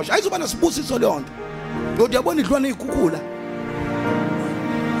yamasosha ayizoba nasibusiso leyonto. Kodwa yabona idlwana ezikhukhula.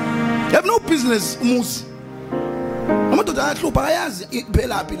 Have no business umuzi. Amadoda ayahlupha ayazi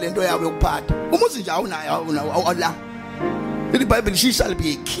iphelaphi lento yawo yokuphatha. Umuzi nje awunayo la. IBhayibheli she shall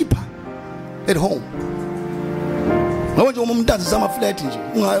be a keeper at home. Ngoba nje umuntu azi sama flat nje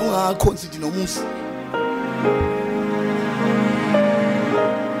ungaconsider nomuzi.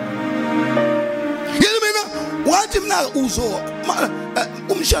 Yena wathi mina uzo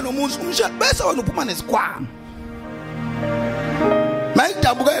umshana nomuzi umshana bese wena uphuma nesikhwama.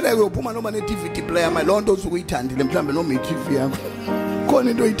 Mayidabukele uyophuma noma ne-DVD player ma lonto uzukuyithandile mhlambe noma i-TV yakho.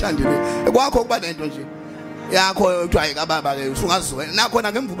 Khona into oyithandile kwakho kuba nento nje yakho uthi hayi kababa ke usungazwe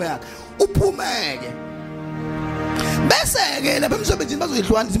nakhona ngemvume yakhe uphumeke. Bese ke lapha emsebenzini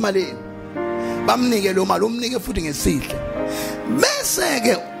bazoyihlukanisa imali bamnike lo mali umnike futhi ngesihle. Bese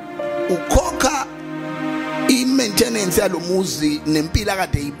ke ukhokha i-maintenance yalomuzi nempila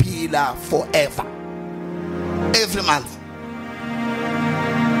kade iphila forever every month.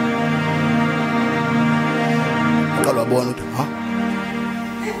 Kalwa bona ukuthi ha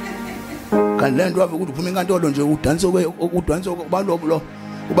kanti wave ukuthi uphuma enkantolo nje udanse udanse kubantu lo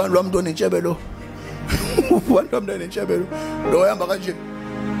ubantu wami ntoni entshebe lo ubantu wami ntoni entshebe lo ohamba kanje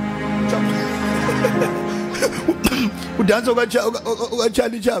udanse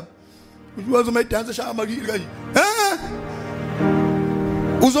ukachali chap uwazi uma idanse shaya makili kanje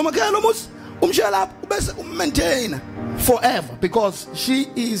Uzomakela umus umshela bese maintain forever because she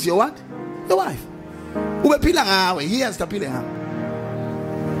is your what? Your wife. Ubephila ngawe, he has to phila ngawe.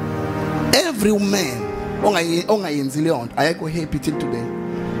 Every man ongayenzi leyo nto ayekho happy till today.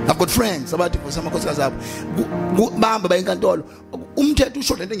 I've got friends about it for some akhosikazi abo. Bamba bayinkantolo. Umthetho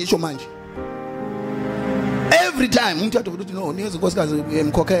usho lento ngisho manje. Every time umthetho uthi no, niyenza inkosikazi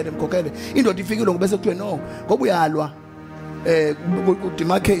emkhokhele. Indoda ifikile ngobese kuthiwe no, ngoba uyalwa.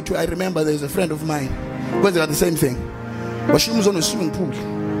 Demarcate. I remember there's a friend of mine. Kwenzeka the same thing. Washimza on a swimming pool.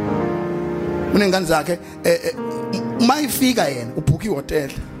 Unengane zakhe mayifika yena ubhuki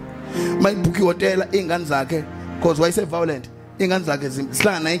hotel. Mayibhuki hotel ingane zakhe because wayese violent. Ingane zakhe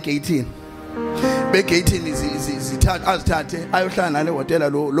zihlangana naye egate. Begate azithathe ayohlala nale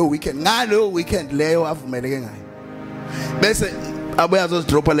hotel lo weekend. Ngalo weekend leyo avumeleke ngayo. Bese abuya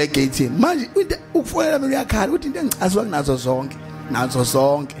azozidropa la egate. Manje ukufonela mina uyakhala uthi into engicazwa kunazo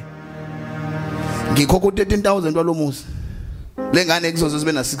zonke. Ngikhokha u13,000 walomuzi. Lengane kuzoze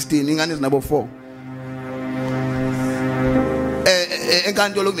sibe na 16, ingane zinabo 4.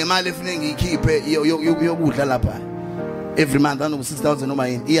 Enkantolo kunemali efune ngiyikhiphe yokudla lapha. Every month anobu 6,000 noma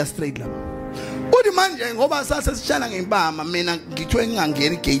yini iya straight lapha. Uthi manje ngoba sasesishana ngempama mina ngithwe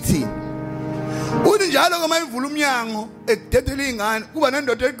ngingangena egate. Uthi njalo ke mayivula umnyango ekudedela ingane kuba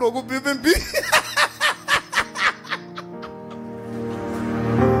nendoda egqoka uPPMP.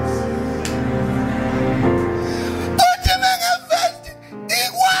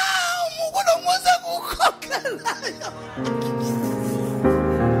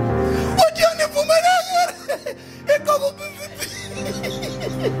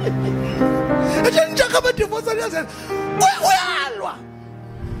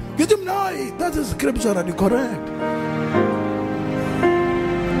 Get him now. That is scripturally correct.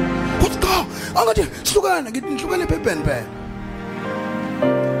 What's go? I'm going to slugana. Get into the paper and pen.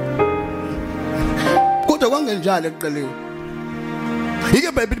 Go to one and Jal. He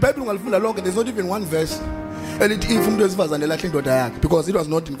get the Bible will full along. There's not even one verse. And it from those verses and the Latin daughter because it was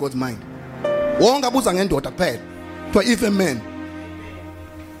not in God's mind. Wong abusang and daughter pet. For if a man.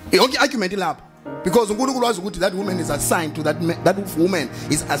 He only argument in up. Because that woman is assigned to that man, that woman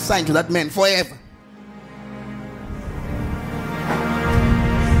is assigned to that man forever.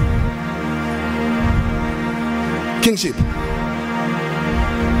 Kingship.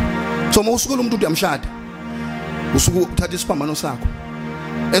 So usuku lo muntu uyamshada. Usuku uthatha isiphambano sakho.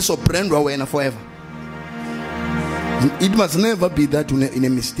 Esobrandwa wena forever. It must never be that in a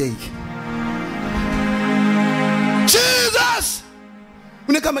mistake. Jesus!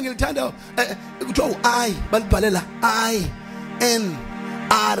 Unekama ngilithanda kuthiwa I balibhalela INRI.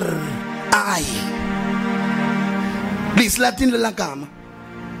 Please Latin lelagama.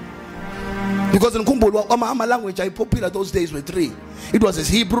 Because in Kumbulo ama language I popular those days were 3. It was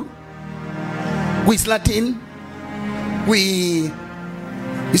Hebrew, with Latin, with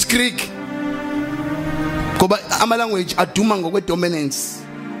Greek. Ngoba ama language aduma ngokwe dominance.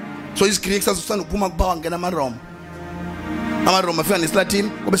 So is Greek sasufana ukuphuma kubawa ngena amaRoma. AmaRoma afika neSlatin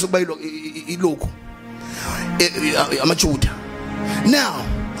kube sokuba ilokho amaJuda. Now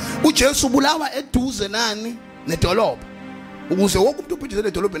uJesu bulawa eduze nani nedolobha ukuze wonke umuntu uphithizele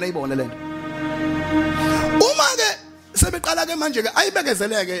edolobheni ayibone lento. Uma ke sebeqala ke manje ke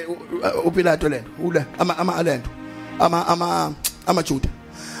ayibekezeleke uPilato lento ule alento amaJuda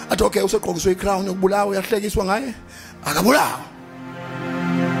athi okay useqhokiswe iCrown yokubulawa uyahlekiswa ngaye akabulawa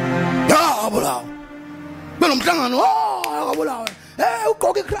abulawa belomhlangano akabulawa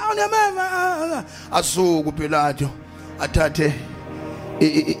uqhoka iCrown yameva asuku uPilato athathe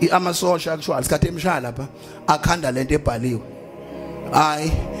amasosha actually sikhathe emshaya lapha akhanda lento ebhaliwe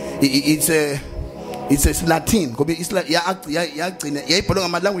it's Latin ngoba yagcina yayibhalwe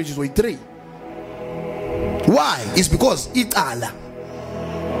ngama languages way 3. Why? It's because icala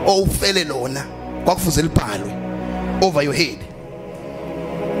owufele lona kwakufuze libhalwe over your head.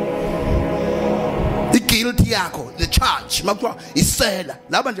 The guilt yakho, the charge makwa isela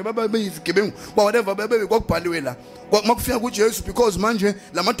laba nje baba beyizigebengu ba whatever bebe kwakubhaliwe la makufika kuJesu because manje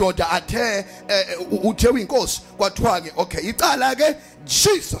lamadoda athe uthewe inkosi kwathiwa ke okay icala ke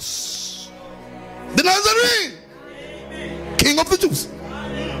Jesus the Nazarene, King of the Jews.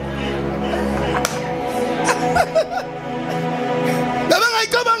 Laba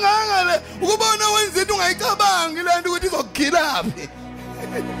ngayicabanga ngale ukubona wenza into ungayicabangi lento ukuthi izokukhilaphi.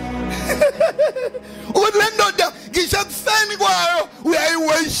 Uthi le ndoda ngisho kufeni kwayo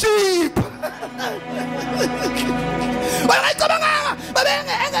uyayiworship. Bayicabanga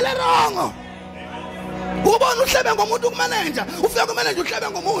babengele wrong. Ubona uhlebe ngomuntu kumanager, ufika kumanager uhlebe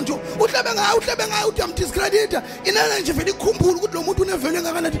ngomuntu, uhlebe ngayo uthi am discredit. Inana nje vele ikhumbula ukuthi lo muntu unevele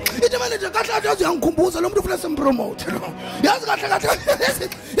ngakanathi. Ithi manager kahle athi uyangikhumbuza lo muntu ufuna sempromote. Yazi kahle.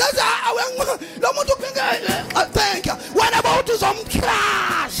 Yazi awu lo muntu uphinga thank you. What about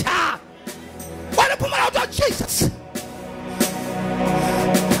uzomcrash? What about out of Jesus?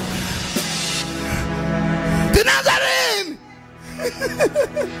 The Nazarene,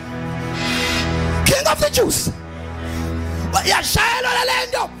 King of the Jews. Yashayelwa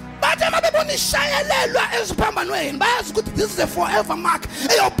lento. Bathe mabebona ishayelelwa eziphambanweni bayazi ukuthi this is a forever mark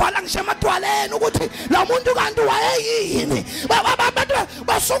eyobhala ngisho emadwaleni ukuthi la muntu kanti wayeyini.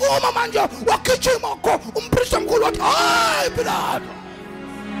 Basukuma manje wagijima go umpriest omkhulu wathi hayi Pilato.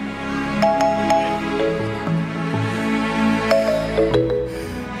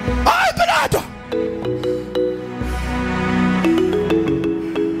 Hayi Pilato.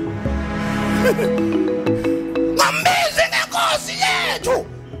 Amazing enkosi yethu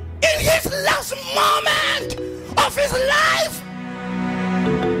in his last moment of his life.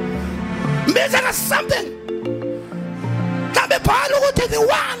 Amazing as something. Kabe bhala ukuthi the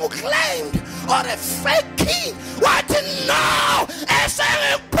one who claimed or a fake king what no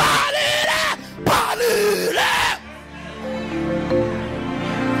esengibhalile.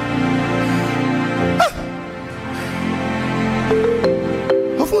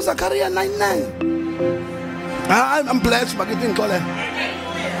 Zakaria 9:9. I'm blessed by getting called.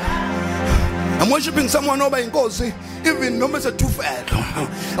 I'm worshiping someone over in Kosi, even no matter too fat.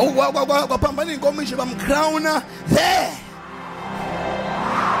 I'm crown there.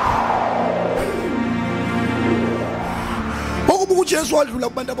 Oku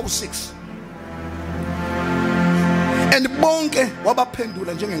 6. And bonke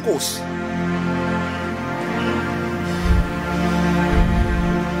wabaphendula njengenkosi.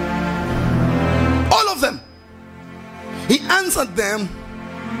 All of them. He answered them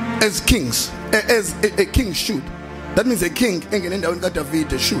as kings, as a king should. That means a king engene endaweni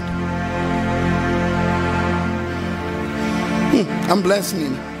kaDavid should. I'm blessed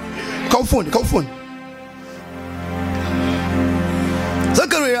mina. Khawufunde.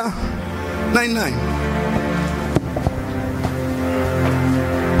 Zechariah 9:9.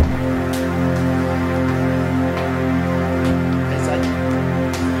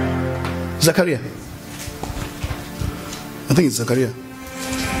 Zechariah. I think it's Zechariah.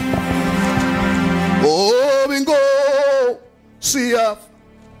 Oh, bingo. See ya.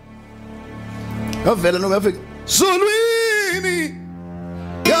 Avela no mafik. Solwini.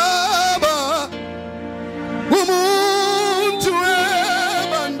 Yaba. Umuntu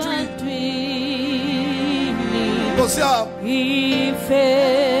ebantwi. Osia. Ife.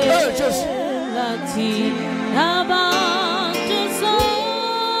 Just. Lati. Abantu so.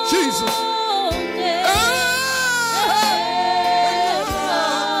 Jesus.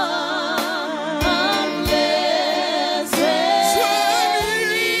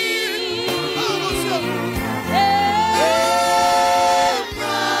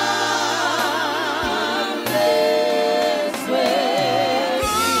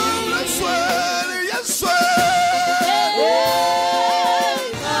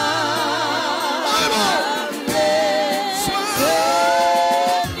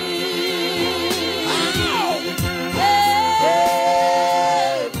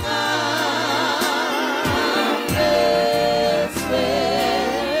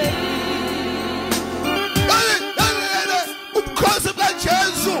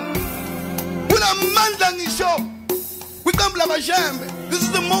 This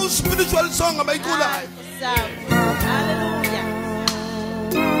is the most spiritual song about Ikula. Hallelujah.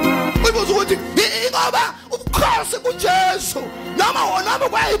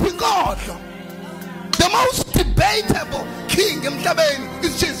 The most debatable king in Tabane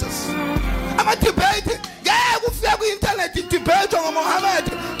is Jesus. I'm a debating. Yeah, we feel the internet debate on Muhammad,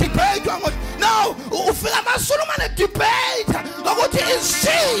 debate on what. No, we feel a Solomon debate. What is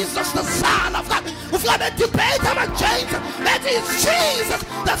Jesus, the Son of God? We feel a debate on Jesus. That is Jesus,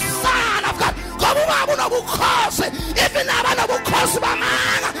 the Son of God. Even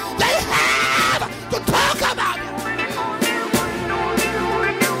they have to talk about it.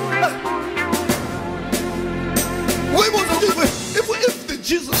 If the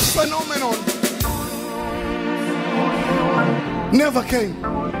Jesus phenomenon never came,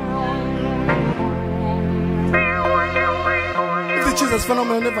 if the Jesus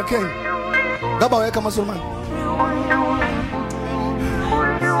phenomenon never came,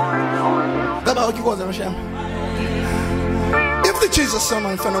 if the Jesus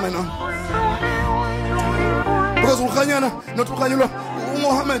phenomenon, because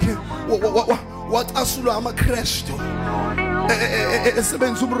Muhammad wacasulwa amaKristu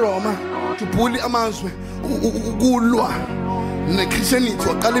esebenza ubuRoma ubhuli amazwe ukulwa neChristianity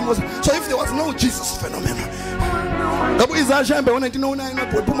waqala imose. So if there was no Jesus phenomenon, ngabe izasha embe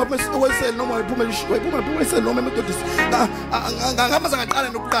 1909 waphuma kwesel noma waphuma kwesel noma emethodist ngamaza ngaqala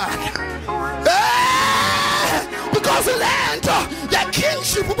nokuqala because lento the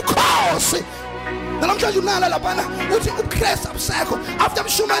kingship ubukhosi namhlanje unala lapana uthi uKristu abusekho after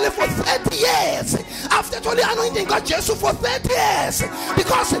mshumele for 30 years after totally anointing God Jesus for 30 years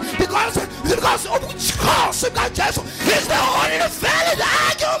because ubukhosi kaJesu is the only valid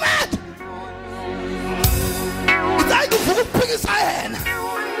argument. I do for the biggest iron.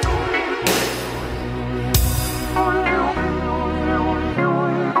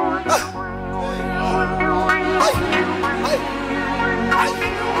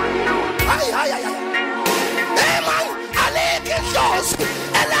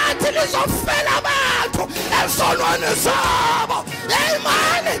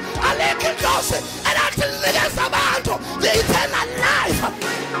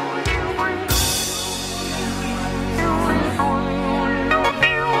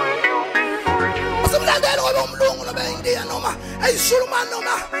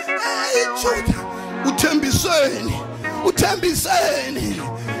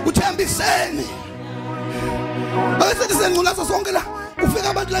 Uthembiseni basethi sengculaza sonke la ufika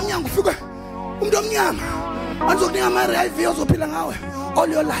abantu lamnyango ufika umuntu omnyama azokunika ama HIV ozophila ngawe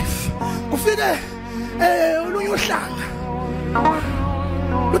all your life ufike olunye uhlanga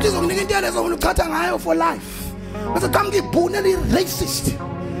uthi zokunika into lezo uchatha ngayo for life bese come ngibhune li racist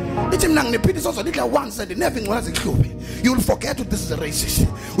ithi mina nginephilisi ozolidla once and never ngculaza ihluphe. You will forget that this is a racist.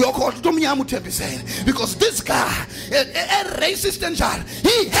 We are called Domnyama Uthembiseni because this guy, a racist and child,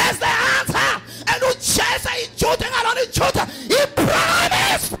 he has the answer. And uchesa ijuta ngalona ijuta. He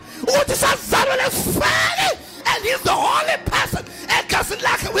promised. And he's the only person and doesn't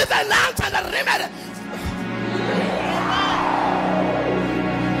like with an answer and a remedy.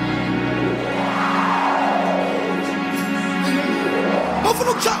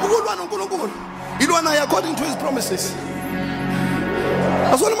 According to his promises.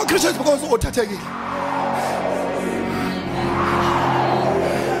 As well as my Christians because of Tategi.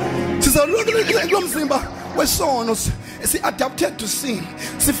 Since I look like Simba, where sons is adapted to sin.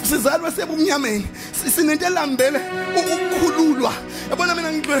 Since I was able to Yamen, since in the Lambele, Kulula, upon a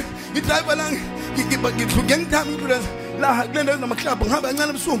minute, you drive along, you get time la glenda na maklapa ngihamba kancane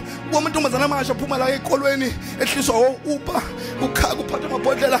ebusuku womantombazana amasha phuma la ekolweni ehliswa upa ukha kuphatha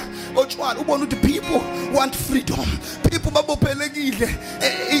amabhodlela otshwala ubona ukuthi people want freedom, people babophelekile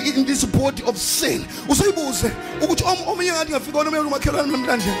in this body of sin. Usibuze ukuthi omunye ngathi ngafika omunye umakhelwane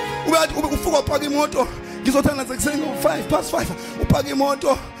namhlanje uyathi ufuka uphaka imoto ngizothanda sekuseni 5:05 uphaka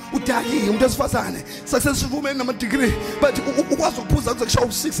imoto udaki umuntu esifazane successful nama degree but ukwazi ukuphuza kuzokushaya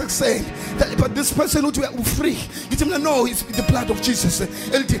 6 ekuseni but this person uthi we free ngithi mina no it's the blood of Jesus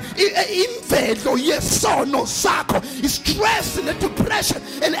elithi imvelo yesono sakho is stress and depression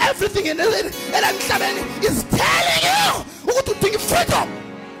and everything and emhlabeni is telling you ukuthi udinga freedom,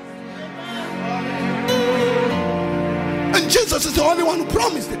 and Jesus is the only one who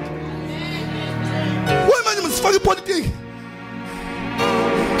promised it. Why man you must fucking politics?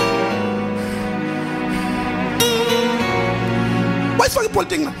 Why is fucking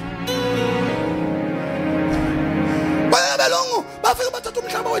politics man? Why belongo? Bafika bathatha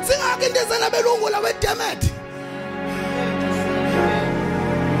umhlaba wethu singake indezana belongo la wedemet.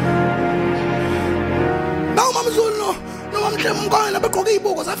 Nawu mamzulu no mamhle mngane labaqoka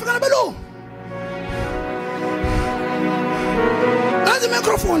izibuko safika belongo. Nazi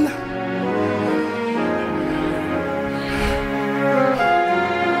microphone.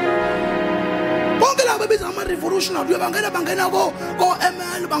 Babiza ama revolutionary bangena go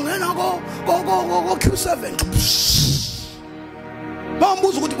ML bangena go Q7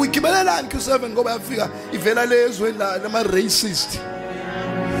 bambuza ukuthi uyigibelelani Q7 ngoba yafika ivela lezwe lama racist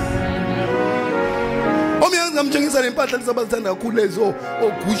omiyenza mtshengisa lempahla lisabazithanda kakhulu lezo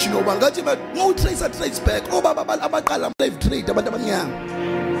oGucci noba ngathi no trace back obaba abaqala slave trade abantu abanyanga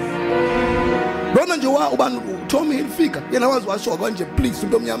lona nje ubani Tommy Hilfiger yena wazi washo kanje please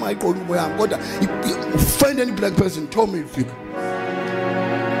umuntu omnyama ayiqoqa umo yami kodwa find any black person Tommy Hilfiger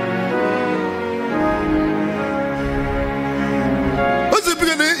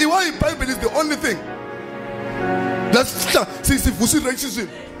why Bible is the only thing that's sivusa racism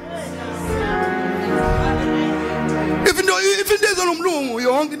even there's nomlungu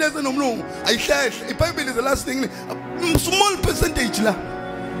yonke there's nomlungu ayihlehla iBible is the last thing small percentage la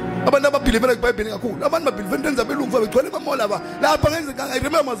Abantu ababhilivela kwiBhayibheli kakhulu. Abantu babhilivela into zabelungu begcwele bamola ba. Lapha ngenzeka I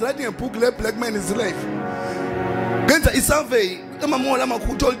remember I was writing a book le Black Man is Slave. Ngenza isurvey emamola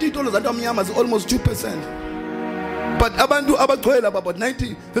amakhulu told itolo zantu amnyama is almost 2%. But abantu abagcwele about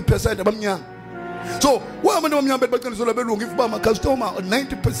 90% abamnyama. So what abantu abamnyama beqinisola belungu if ba ma customer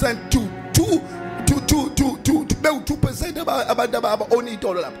 90% to 2% abantu aba own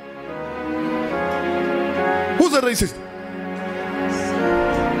itolo lapha. Who's a racist?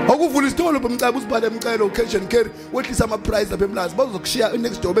 Akuvula isitolo bomcaba usibhale emcelo cash and carry wehlisa ama price lapha emlazi bazokushiya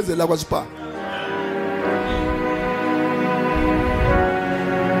next door bezela kwa Spa.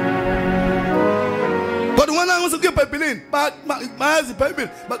 Kodwa ngwana ngisuke eBhayibhelini bayazi iBhayibheli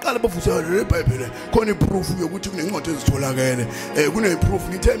baqala bavusa le iBhayibheli khona iproof yokuthi kunencwadi ezitholakele kune proof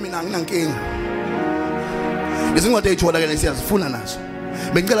ngithe mina anginankinga. Izincwadi ezitholakele siyazifuna nazo.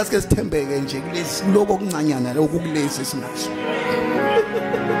 Bengicela sike sithembeke nje kulesi lokho okuncanyana lokho kulesi sinaso.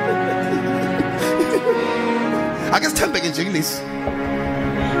 Ake sithembeke nje kulesi.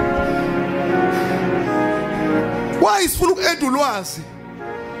 Why isifuna ukuedulwazi?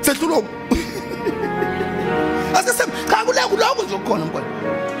 Sehlulo. Asesem cha kuleko lokho njokhona mfana.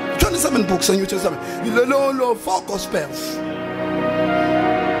 27 books and you just have lo 4 gospels.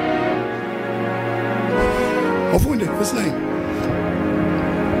 Ofunde verse 9.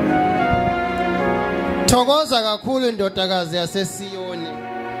 Thokoza kakhulu indodakazi yaseSiyoni.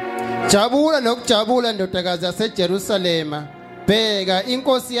 Jabula nokujabula indodakazi yaseJerusalema. Bheka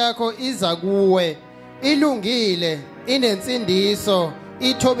inkosi yakho iza kuwe. Ilungile, inensindiso,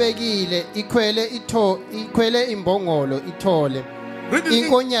 ithobekile, ikhwele imbongolo ithole.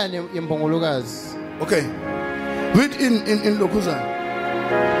 Inkonyane yembongolokazi. Okay. Read in Lokuzana.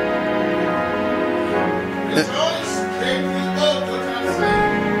 Rejoice, greatly, O daughter of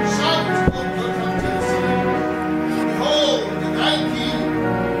Zion. Shout, O daughter of Jerusalem. Behold, thy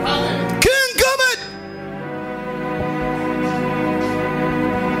king cometh. King cometh.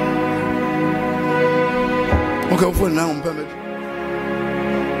 Okay, for now, permit.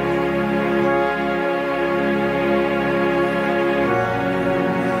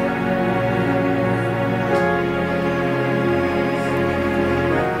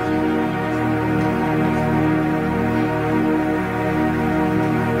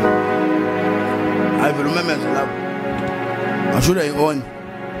 Should I on?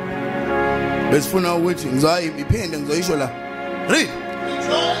 Let's for now waiting. Zai iphinde ngizoyisho la. Read.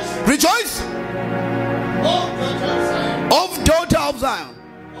 Rejoice. Of daughter of Zion.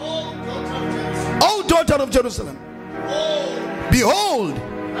 O daughter of Jerusalem. Behold,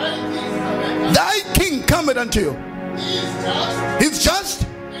 thy king cometh unto you. He is just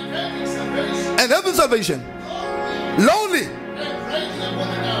and having salvation. Lowly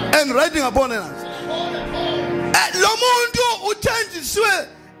and riding upon an ass. Lo muntu uthenjiswe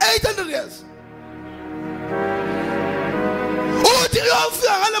 800 years. Uthi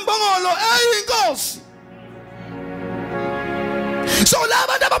uyofika ngalembongolo eyinkosi. So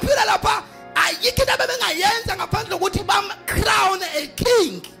labantu abaphila lapha ayikho into abengayenza ngaphandle ukuthi bam crown a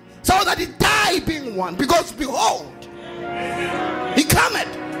king so that he die being one, because behold he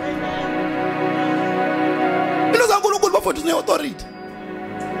cometh. Ino zankulunkulu bafundisa ne-authority.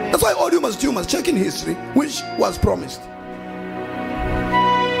 That's why all you must check in history which was promised.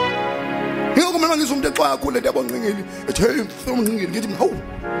 Ngeke mina ngisumuntu exoxa kakhulu lento yabonqingili ethi hey umnqingili ngithi hawu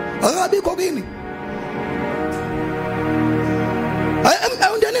akabikho kini.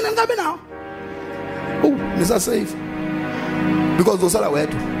 Awundenini ngicabe nawo. Nisa safe because uzosala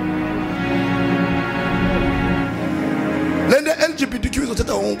wedwa. Lende LGBTQ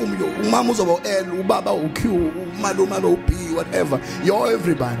izothatha wonke umuntu, umama uzoba uL, ubaba uQ, umalume abe uB, whatever. You're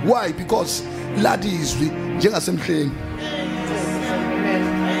everybody. Why? Because ladizwi njengasemhleni.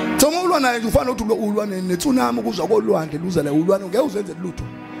 So ngolwa naye ufana ukuthi ulwa netsunami ukuzwa kolwandle luza la ulwane ngeke uzenze lutho.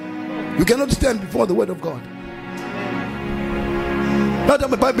 You cannot stand before the word of God. Bathi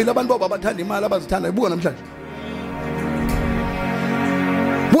eBhayibheli abantu abathanda imali abazithanda ibuka namhlanje.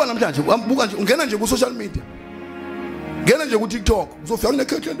 Buka namhlanje, buka nje ungena nje ku social media. Ngena nje ku TikTok uzofika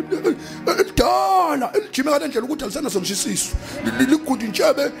kunekhekhe elidala elijime kade ndlela ukuthi alisana somshisiso ligudu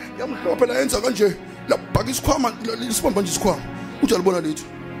intshebe yamhlophe la yenza kanje la bhaka isikhwama lisibamba nje isikhwama uthi alibona lethu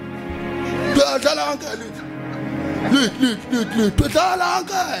dlala kankele lethu dlala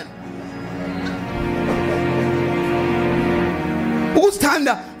kankele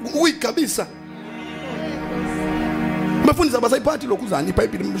ukusithanda uyigabisa. Bafundisa abasayiphathi lokuzana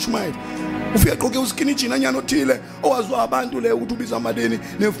iBhayibheli mbishumayela. Ufika qoke uskini jina nyana othile owazwa abantu le ukuthi ubiza amadeni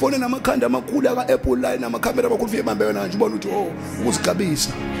nefone namakhanda amakhulu aka Apple line namakhamera amakhulu ufike bambe yona nje ubona ukuthi ukuzigabisa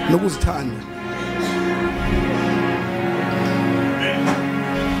nokuzithanda.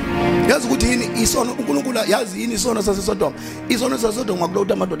 yazi ukuthi yini isono uNkulunkulu yazi yini isono saseSodoma. Isono saseSodoma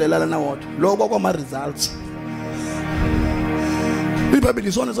ngakulokho amadoda elala nawodwa lokho kwama results. iBhayibheli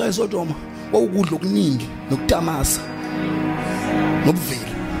isono saseSodoma kwakudla okuningi nokutamasa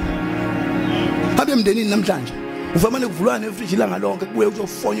nokuvela. Habe emndenini namhlanje uvamane kuvulwa nefridge ilanga lonke kubuye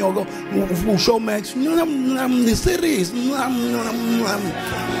kuzofonyoka uShowmax series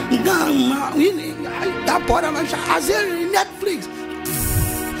ngama yini yabona manje aze Netflix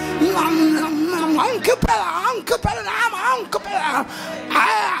angikupela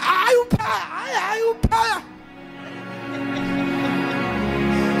ayupha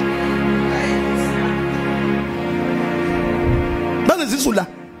banezisula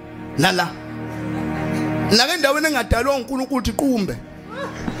lala nake endaweni engadalwa uNkulunkulu uthi qumbe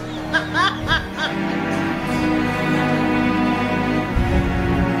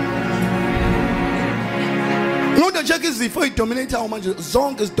Ngoba check izifo idominator manje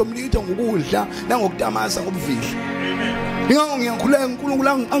zonke zidominator ngokudla nangokutamasa ngobuvili. Ingakho ngiyakhuleka uNkulunkulu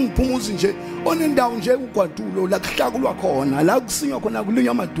angiphumuzi nje onendawo nje ugwadulo la kuhlakulwa khona la kusinywa khona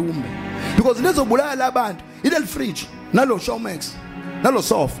kulinywa amadumbe because lezo bulala abantu ile fridge nalo Showmax nalo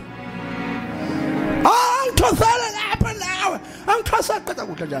sofa angithosela lapha nawe angithosa qeda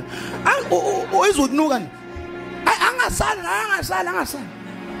kudla njalo uyizokunuka ni angasala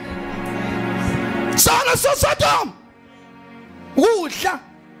sana sosodom udla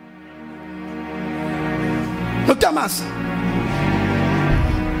nokutamasa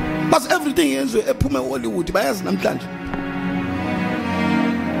but everything yenzwe ephuma eHollywood bayazi namhlanje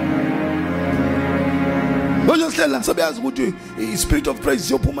Bonjosela sabayazi ukuthi ispirit of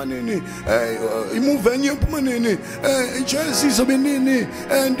praise yophuma nini imove enye yophuma nini iJesu sobe nini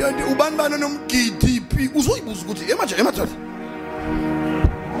and ubani bana nomgidi uzoyibuza ukuthi emadoda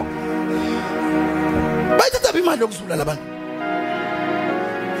bayithatha imali yokuzula labantu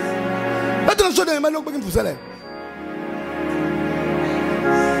bathi ngisho imali yokubeka imvuselelo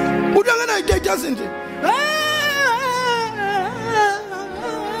udangana idate nje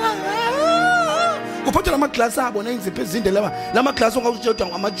kuphatha lama glass abo nenziphe izinde lama glass ongawutshetha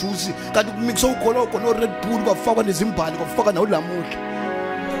ngamajuice kanti kumix ukhologo no Red Bull kwafakwa nezimbali kwafaka nawo lamuhla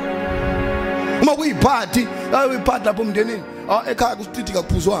uma kuyiparty ayiparty lapho umndenini ekhaya kusithi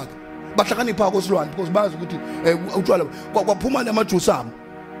kakuphuzwa wakhe bahlakanipha kosilwane because bazi ukuthi utshwala kwaphuma namajuice abo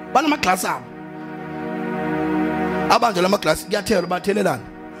banama glass abo abanje lama glass kuyathela bathelelana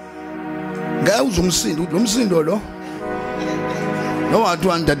ngayuza umsindo lo msindo lo wathi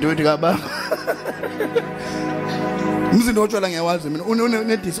wandadewethu kaba umsindo otshwala ngiyawazi mina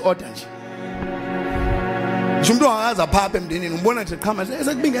une disorder nje umuntu angaza phapha emndenini umbona nje qhama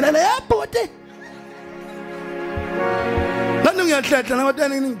esekubingelela yabhote nani ngiyahletha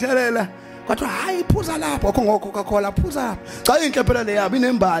nabatani ngithelela kwathi hayi phuza lapho akho ngoCoca-Cola phuza cha inhle phela le yabo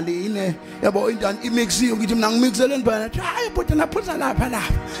inembali ine yabo intani imixiyo ngithi mina ngimixeleni phela hayi bhote naphuza lapha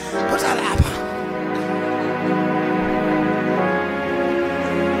phuza lapha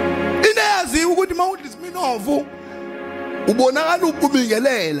inayazi ukuthi mawudla isiminovu ubonakala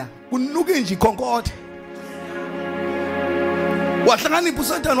ukubingelela kunuka nje ikhonkotha wahlanganipha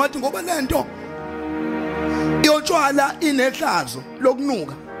uSathane wathi ngoba lento iyotshwala inehlazo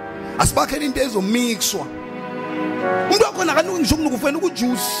lokunuka asibakhele into ezomixwa umuntu wakhona kanuka ngisho kunuka ufena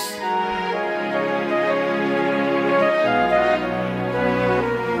ukujuice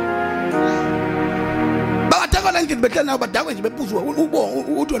badakala ngithi behlala badakwe nje bepuzwa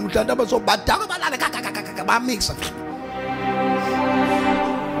uthi wena uhlanda abaso badakwe balale ba mixa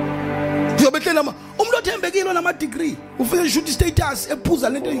Yobethela umuntu othembekile nama degree ufike shoot status ephuza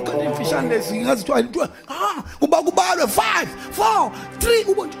lento imfishane lezi ngazithiwa kubalwe 5 4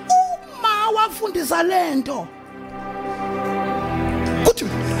 3 ubonje uma wafundisa lento kuthi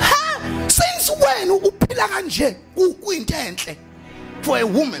since when uphila kanje kuyinto enhle for a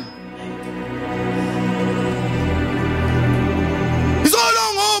woman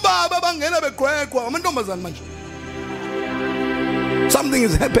izolongo baba bangena begqwegwa amantombazana manje something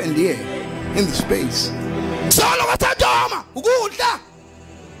has happened here in the space. Solo watadoma ukudla.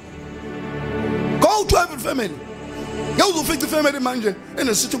 Go to every family. You will fix the family manje in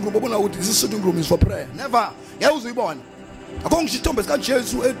a sitting room ubona ukuthi this sitting room is for prayer. Never. Yawuzibona. Akongishithombe sika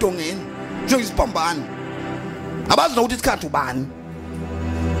Jesu edongeni. Nje isiphambana. Abazi ukuthi isikhathi ubani.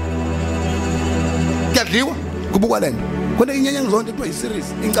 Kuyadliwa kubukwa lento. Khona inyenye ngizonke kuthiwa i-series.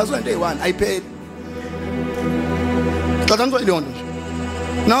 Incazwe into eyi1 ayipheli. Xaxanzwe ilonto nje.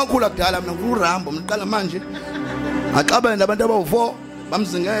 Nakhula kudala mina nguRambo mniqala manje axabene nabantu abawu4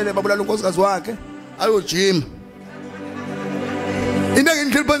 bamzingele babulala unkosikazi wakhe ayo gym into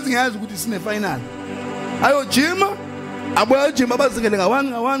engindlela phansi ngiyazi ukuthi sine final ayo gym abajima bazingele ngawani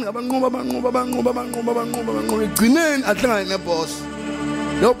ngabanqoba igcineni ahlangane neboss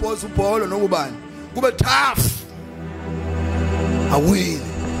lo boss ubholo nokubani kube tough awini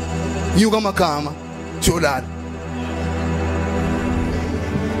nyuka amagama jolala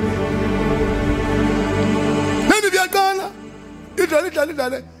nani biyaqala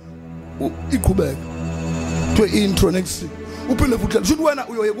idlale iqhubeka to intro next uphinde futhi uthi wena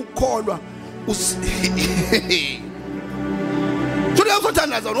uyoye ukukholwa Sothi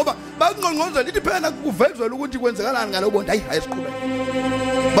uyasothandaza ngoba bakunqonqozela lithi phela kuvezela ukuthi kwenzekalani ngalobo bonke hayi esqhubeka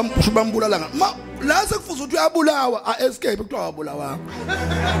bambulala la sekufuza ukuthi uyabulawa a escape kuthiwa wabulawa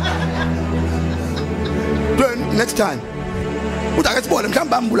then next time uthi ake sibone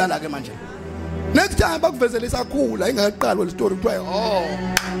mhlawumbe bambulala ke manje next time bakuvezela isakhula ingaqalwa le story kuthiwa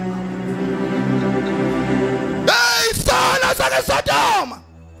hey sona sake Sodoma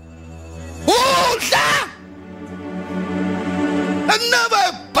udla. And never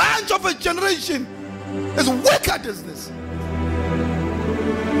a bunch of a generation as wicked as this.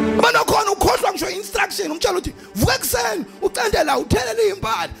 Manokhona ukhohlwa ngisho instruction umtshela uthi vuka ekseni ucandela uthelele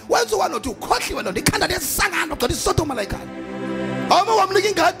imbali wenza wena uthi ukhohliwe lo ikhanda lesangano ugcwala iSodoma la ekhaya. Awuma wamnika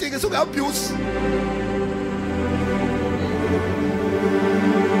ingadi ke soku abuse.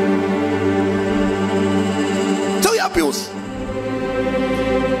 So you abuse.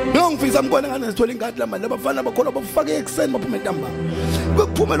 Ngifisa mkona ngane sithola ingadi lamanje labafana bakhona bafake ekseni baphume ntamba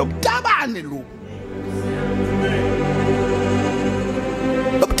kuphume lokutabane lo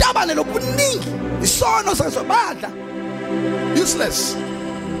lokutabane lokuningi isono sasobadla useless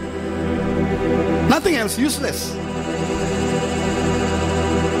nothing else useless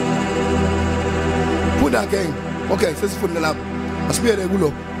put again okay sesifunda lapha asibuyele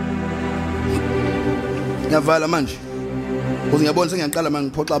kulo ngiyavala manje Because ngiyabona sengiyaqala manje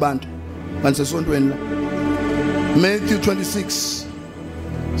ngiphoxa abantu manje sesontweni la Matthew 26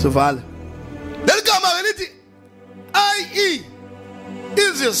 Sivala Leligama ngelithi IE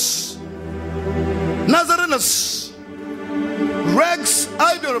Isis Nazarenus Rex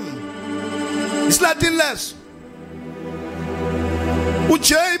Idorum Islatin less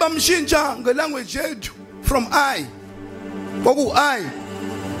uJ bamshintsha ngelanguage yethu from I Boku I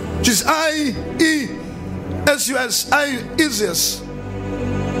which is IE SUS Isis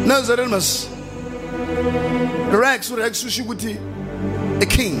Nazarenus Rex usho ukuthi a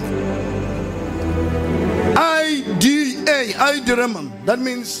king IDA Idiramam that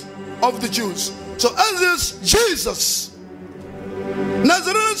means of the Jews so Isis Jesus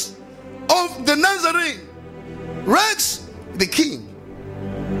Nazarenus of the Nazarene Rex the king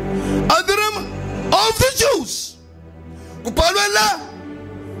Idiram of the Jews kubhalwe la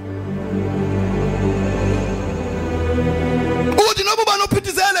uthi noba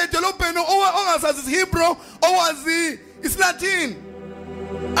banophithizela edolobheni ongasazi Hebrew owazi isLatin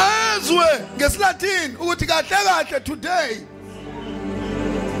azwe ngesiLatin ukuthi kahle today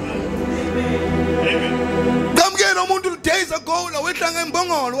kamkela umuntu days ago la wehla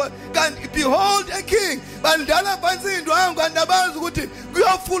ngembongolo kanti behold a king bandala phansi into angabandabazi ukuthi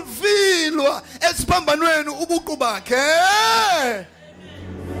kuyafulfillwa esiphambanweni ubuqu bakhe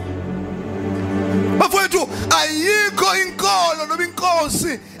bafowethu ayikho inkolo noma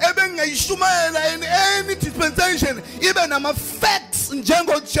inkosi ebengayishumayela in any dispensation ibe nama facts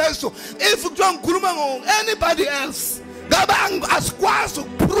njengoJesu if kuthiwa ngikhuluma ngo anybody else ngabang asikwazi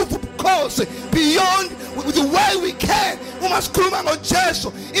ukuprove ubukhosi beyond the way we can uma sikhuluma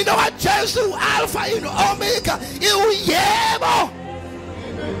ngoJesu into kaJesu alpha in omega uyebo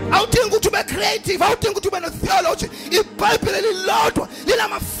awudingi ukuthi ube creative awudingi ukuthi ube no theology iBhayibheli lilodwa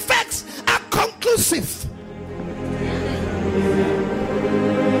linama facts are conclusive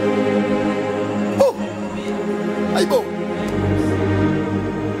oh ayibo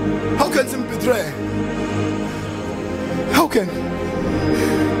how can some betray how can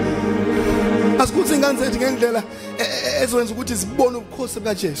asikuthi ingane zethu ngendlela ezwenza ukuthi sibone ubukhosi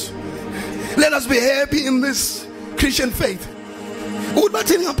bukaJesu let us be happy in this Christian faith ukuthi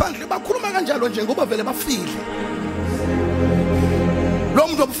bathini ngaphandle bakhuluma kanjalo nje ngoba vele bafile lo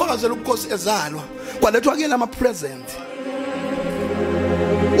muntu obufakazela ubukhosi ezalwa kwalethwa kuyena ama present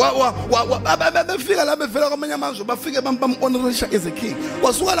befika la bevela kwamanye amazwe bafike bamhonorisha as a king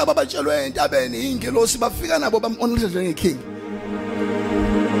wasuka labo abatshelwe entabeni ingelosi bafika nabo bamhonorisha njenge-king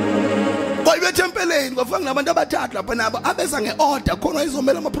kwayibe tempeleni kwafika nabantu abathathu lapha nabo abeza nge-order khona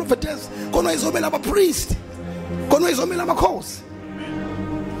izomela ama-prophetess khona izomela ama-priest khona izomela amakhosi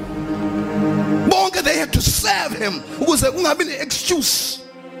bonke they had to serve him ukuze kungabi ne-excuse.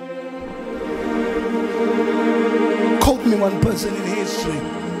 Quote me one person in history.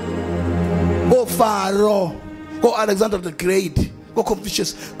 Pharaoh Go Alexander the Great. Go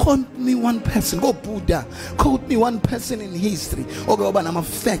Confucius. Quote me one person. Go Buddha. Quote me one person in history. Or go Banama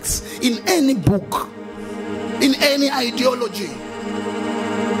facts in any book, in any ideology.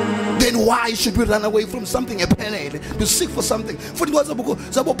 Then why should we run away from something apparent to seek for something? For it was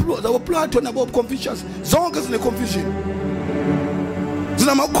about Plato, about Confucius. Zonke is in a confusion.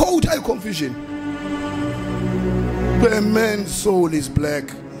 Zinama quote I confusion. When a man's soul is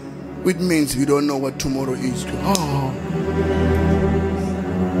black, which means we don't know what tomorrow is.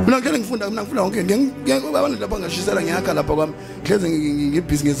 I'm not getting food. I'm not going to shisela ngiyakha lapha kwami hleze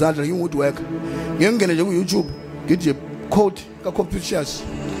ngibhizi ngezandla ngiwood work ngiyengene nje ku YouTube ngithi quote ka Confucius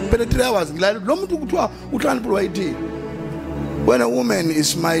phela 3 hours ngilala lo muntu kuthiwa uhlaniphula wayithi when a woman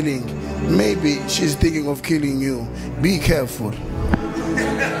is smiling maybe she's thinking of killing you, be careful.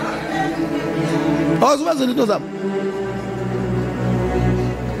 Awuzazi into zabo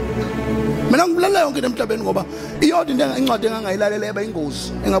mina ngibulala yonke emhlabeni ngoba iyodwa into incwadi engangayilalela eba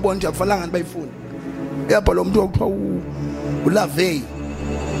ingozi engabona nje akufanelanga bayifunda yabha lo muntu okuthiwa uLavey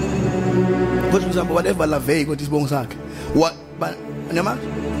kodwa uzamba whatever Lavey kodwa isibongo sakhe what nema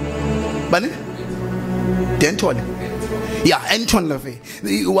bani Denton, yeah, Anton Lavey.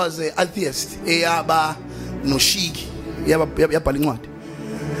 He was an atheist eyaba no chic yabhala incwadi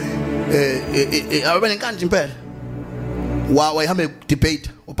abane kanti impela wayihamba debate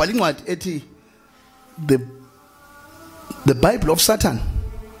ubhala incwadi ethi the Bible of Satan's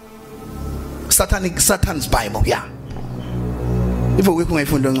Bible, yeah. If we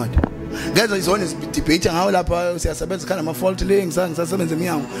ungayifunda incwadi guys is on debate ngawo lapha siyasebenza kana ama fault le ngisasebenza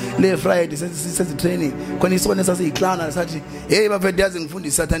eminyango le Friday senze training khona isibone sasiyiclana sathi hey bafethu yazi ngifunda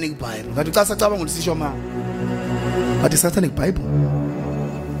iSatanic Bible ngathi xa sacabanga ukuthi sisho ma athi Satanic Bible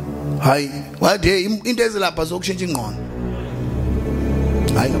hayi wathi into ezilapha zokushintsha ingqondo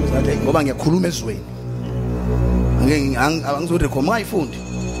hayi ngathi ngoba ngiyakhuluma ezweni angizorekhoma ngayifundi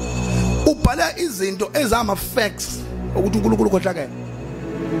ubhala izinto ezama facts ukuthi uNkulunkulu khohlakele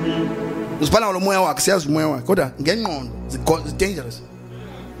usibhala ngalo moya wakhe siyazi umoya wakhe kodwa ngengqondo zi dangerous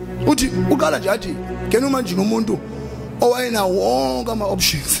uthi uqala nje athi kena manje umuntu owayena wonke ama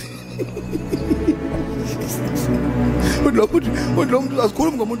options lo muntu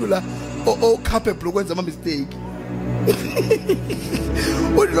asikhuluma ngomuntu la o capable ukwenza ama mistake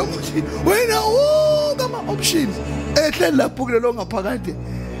uthi lo muntu wena wonke ama options ehle lapho kulelo ngaphakathi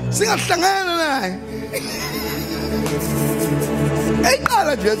singahlangana naye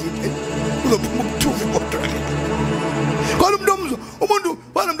eqala nje ezithi uzophuma ukuthufa kodwa kodwa umuntu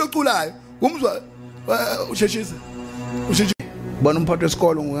banomuntu oculayo umzwa usheshisa bana umphathi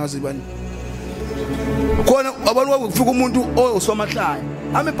wesikolo ngoyazi bani khona abantu wakufika umuntu oswamahlaya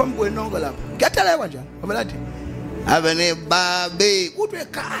ame phambi kwenonke lapha ngiyatheleka kanjani abalathi abene babe uthwe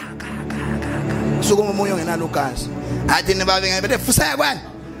ka suku umoya ngenalo gazi athi ne babe ngabethe fusaya kwani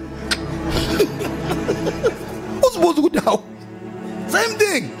uzibuza ukuthi hawu same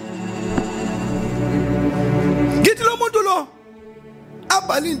thing ngithi lo muntu lo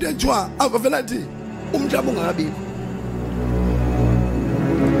abhala into ethiwa avela athi umhlaba ungakabikho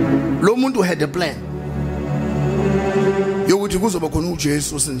lo muntu had a plan yokuthi kuzoba khona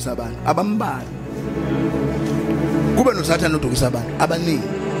uJesu osindisa abantu abambala kube noSathane odukisa abantu abaningi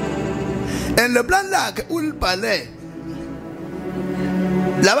and the plan lakhe ulibhale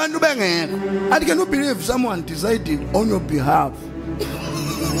labantu bengekho athi can you believe someone decided on your behalf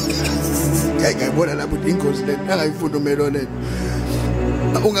ngiyayibona lapho inkosi le angayifunda umelo le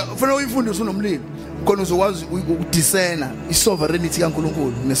ungafuna uyifunde usunomlilo khona uzokwazi ukudiscern isovereignty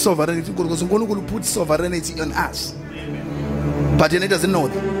kaNkulunkulu nesovereignty uNkulunkulu put sovereignty on us but he doesn't know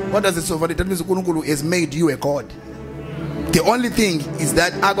that. What does it sovereignty? That means uNkulunkulu has made you a god. The only thing is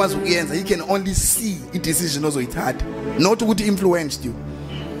that akwazi ukuyenza he can only see a decision ozoyithatha not ukuthi influenced you.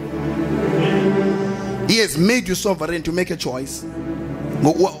 He has made you sovereign to make a choice.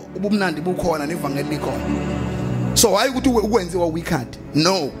 Ubumnandi bukhona nevangeli likhona. So why ukuthi ukwenziwa wicked?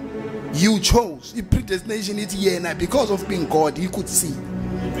 No. You chose. The predestination is yena because of being God he could see.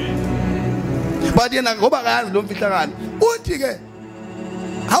 But yena ngoba kazi lo mfihlakalo. Uthi ke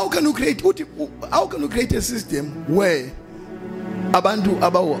how can you create a system where abantu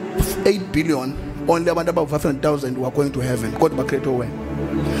about 8 billion only abantu about 500,000 were going to heaven God ba create away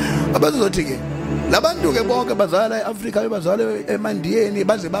abazothi ke labantu ke bonke bazala eAfrica bazala eMandiyeni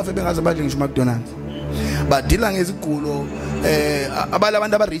baze bafe bengaze badle ngisho McDonald's badila ngezigulo abala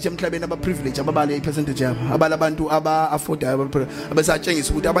abantu abarich emhlabeni abaprivilege ababale ipercentage yabo abala abantu aba-afford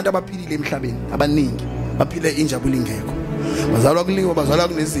abasatshengisa ukuthi abantu abaphilile emhlabeni abaningi baphile injabulo ingekho bazalwa kuliwa bazalwa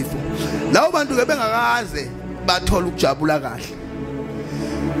kunezifo lawo bantu ke bengakaze bathola ukujabula kahle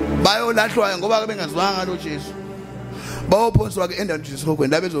bayolahlwa ngoba ke bengazwanga lo Jesu bawuphonswa ke endaweni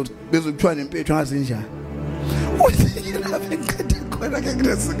esihogweni la bezokuthwa nempethu ngazinjani uthi la bengiqede khona ke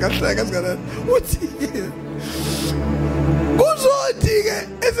kunesikahleka singana uthi kuzothi ke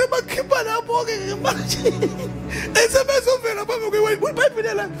esebakhipha lapho ke manje esebezovela phambi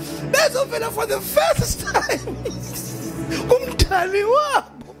kweBhayibheli la bezovela for the first time kumthali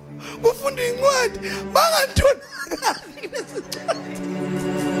wabo kufunda incwadi bangathonakali lesicwadi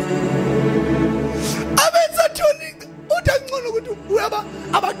abenzathoni utangcono ukuthi uyaba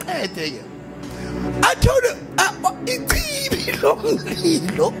abaqede ke athole ichibi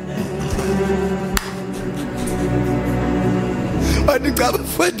lomlilo Adicaba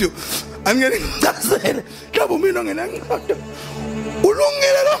mfethu angeke ngicazele mhlawumbe mina ngenangqondo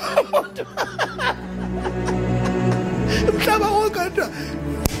ulungile lo muntu mhlaba wonke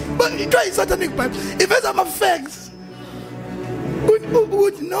but it is satanic Bible if it's ama facts good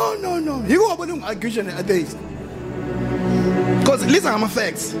no yiko wabona ungargue ne atheist because listen ama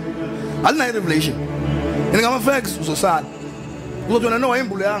facts alina revelation ngama facts uzosala uzothola no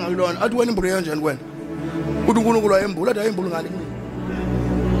wayimbulo yanga kulona athi wena imbulo kanjani kwena uthi uNkulunkulu wayembula athi ayembula ngani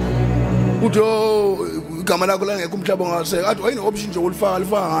uthi igama lakho la ngeke umhlaba ngase athi wayine option nje ulifaka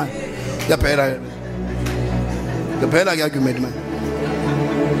ngani yaphela ke argument man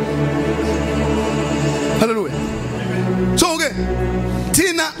hallelujah so ke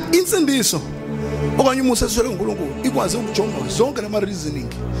thina insindiso okanye umusa esiswele uNkulunkulu ikwazi ukujonga zonke lama reasoning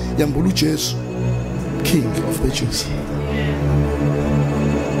yambula uJesu King of the Jews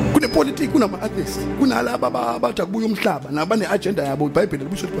politics kunama atheists kunalaba abathi akubuya umhlaba nabane agenda yabo iBhayibheli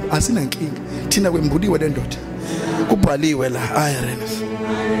libusho asina inkinga thina kwembuliwe le ndoda kubhaliwe la irons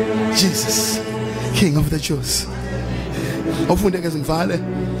Jesus King of the Jews ofunde ke ngivale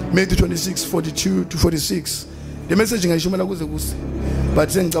Matthew 26:42 to 46 the message ngayishumela kuze kuse but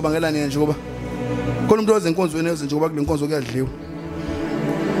sengicabangela nje ngoba khona umuntu ozenkonzweni eze nje ngoba kule nkonzo kuyadliwa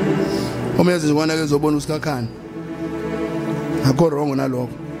omeze ngibona ke uzobona usikakhani akho wrong nalokho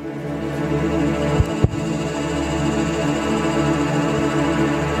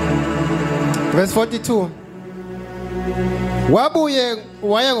Verse 42 Wabuye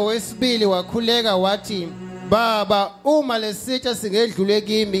waya ngowesibili wakhuleka wathi Baba uma lesitsha singedlule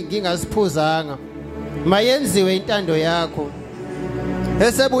kimi ngingasiphuzanga mayenziwe intando yakho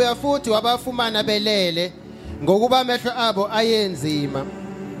Esebuya futhi wabafumana belele ngokuba amehlo abo ayenzima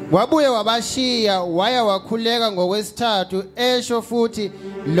Wabuye wabashiya waya wakhuleka ngokwesithathu esho futhi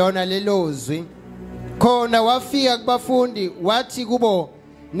lona lelozwi khona wafika kubafundi wathi kubo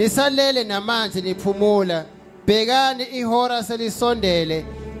nisalele namanzi niphumula bhekani ihora selisondele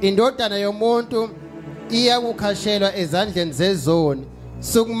indodana yomuntu iyakukhashelwa ezandleni zezoni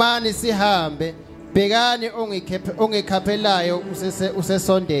sukumani sihambe bhekani ongekhaphelayo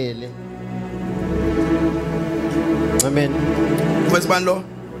usesondele amen verse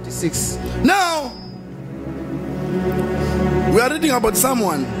 46 now we are reading about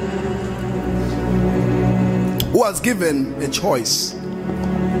someone who was given a choice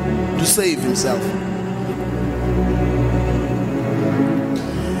to save himself.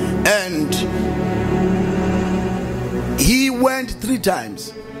 And he went 3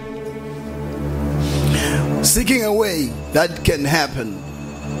 times seeking a way that can happen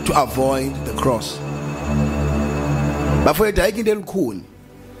to avoid the cross. Bafowethu ayikho into elikhulu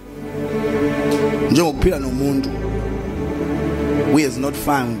njengokuphila nomuntu who has not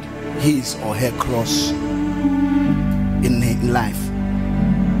found his or her cross in life.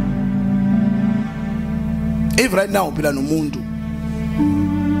 If right now uphila nomuntu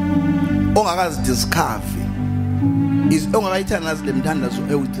ongakazi discover is ongakayithanda le mthandazo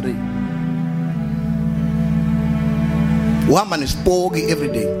ewu3 uhamba nespoki every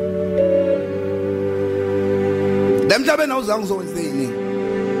day lemhlabeni awuzange uzokwenza yini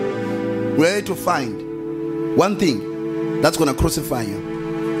where to find one thing that's going to crucify you,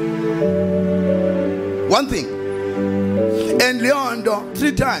 one thing, and leondo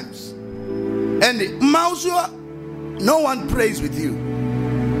 3 times, and mausua no one prays with you.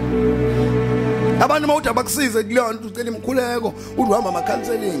 Abantu mawuthi abakusize kuleonto ucela imkhuleko uthi uhamba ama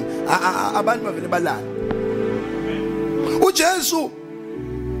counseling abantu bavele balala. uJesu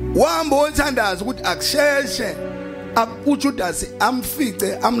wahamba othandaza ukuthi akusheshe uJudasi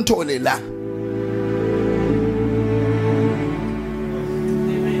amfice amthole la.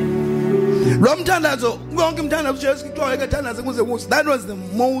 Lo mthandazo konke umthandazo uJesu kuthiwa ekathandaza kuze kuze. That was the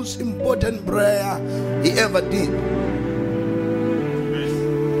most important prayer he ever did.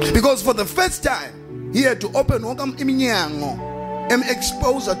 Because for the first time he had to open wonke iminyango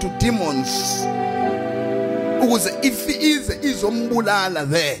expose to demons. Ukuze ize izombulala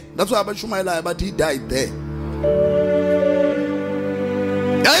there. That's why abashumayelayo bathi he died there.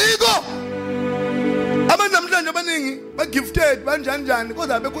 Ayiko. Abantu namhlanje abaningi ba gifted banjani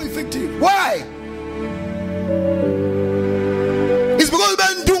kodwa abekho effective. Why? It's because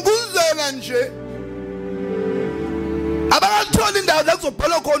bandunguzela nje. Abakathola indawo la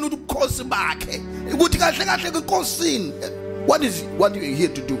kuzobhala khona ukukhosi bakhe. Ukuthi kahle kahle kwinkosini. What are you here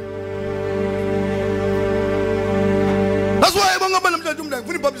to do? That's why I'm going to do that.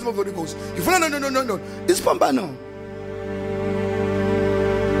 Funi baptism of the Holy Ghost. You funa no. It's pambano.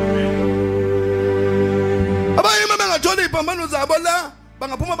 Abaye mama ngathola ipambano zabo la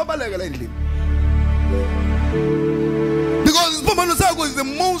bangaphuma babalekela endlini. Because pambano sakho is the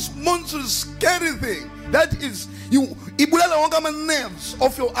most monstrous scary thing. That is you ibulala wonke ama nerves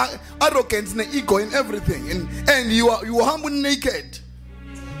of your arrogance and ego and everything and you are humble naked.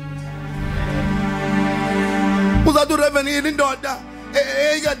 Uzatu revenue indoda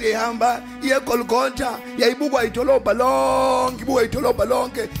ekade ihamba iyeGolgotha yayibukwa idolobha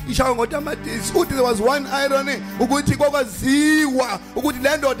lonke ishaya ngotamatisi uthi there was one irony ukuthi kokwaziwa ukuthi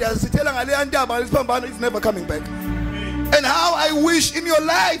le ndoda yasithela ngale yantaba lesiphambano is never coming back. And how I wish in your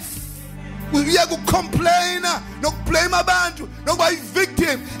life uye complain nokublame abantu nokuba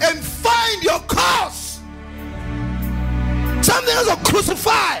victim and find your cause. Something as a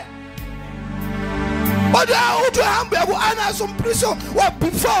crucifier. But uthi hambe yakuAnnas umpriso wa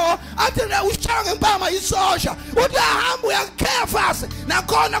before athi ushaya ngempama isosha uthi hambe uyaKephas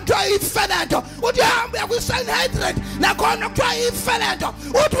nakhona kuthiwa iFeneto uthi hambe yakuSanhedrin nakhona kuthiwa iFeneto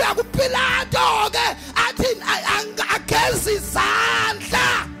uthi uyakuPilato ke athi agezi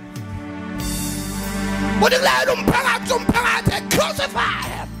izandla uthi kulayela umphakathi crucify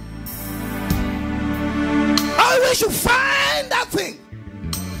him. I wish you find that thing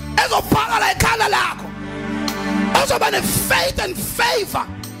ezophala ikhanda lakho ozoba ne-faith and favor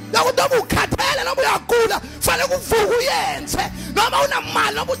yokuthi noma ukhathele noma uyagula fanele kuvuka uyenze noma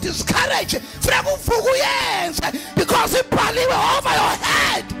unamali noma udiscourage fanele kuvuka uyenze because ibhaliwe over your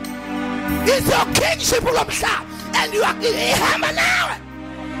head. It's your kingship ulomhlaba and you are ihamba nawe.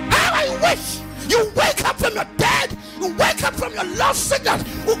 How I wish you wake up from your dead, you wake up from your lost signals,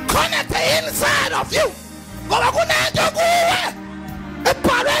 you connect the inside of you ngoba kunento kuwe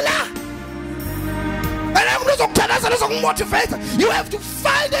ebhalwe la. And I'm going to motivate. You have to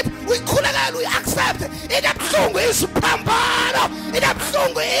find it. We accept it. In a song is pambano. In a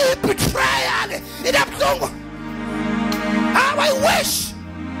song is betrayal. In a song. How I wish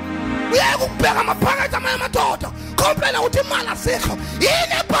we have to beg my parents and my daughter. Complain out the man.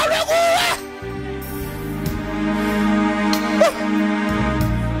 In a paragon.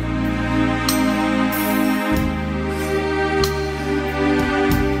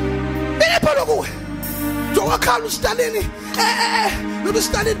 In a paragon. Wakhala uStalin lo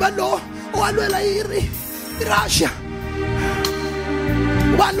Stalin balo walwela iRussia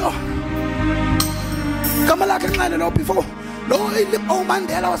balo kama lakhe nxele lo before lo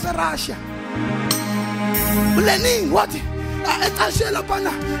uMandela waseRussia Lenin wathi ecashela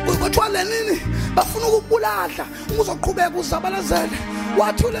bana kuthiwa Lenin bafuna ukubulala uzoqhubeka uzabalazele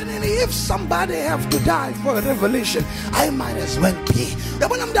wathi Lenin if somebody have to die for a revolution I might as well be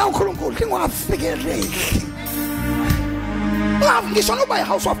yabona mntu uNkulunkulu kingafikeleli ngisho noba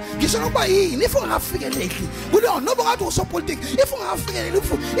ihouse of ngisho noba yini if ungafikeleli kuleyo noba ngathi usopolitics if ungafikeleli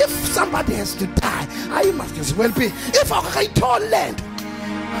if somebody has to die I must as well be if akayithola lento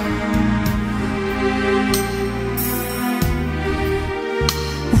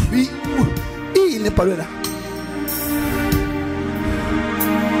ini palwela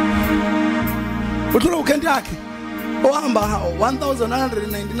uthola ukhenti yakhe ohamba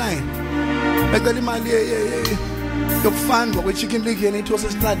 1999 becela imali yokufundwa kwe-chicken league yena ithi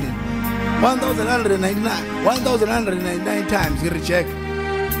wasesitradini 1999 times ngi-reject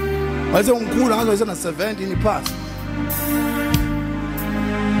wayese ngikhulu ngazwayesena 70 ipass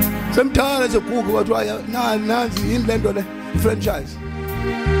semthala ezegugu kwathiwa nanzi yini le nto le i-franchise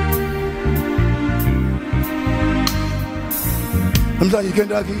namhlanje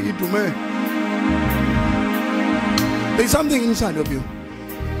ikhenti yakhe idume. There's something inside of you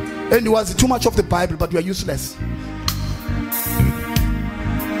and it was too much of the Bible but you are useless.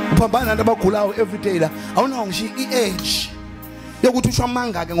 Upambana nabagulayo every day la awunawo ngisho i-age yokuthi usho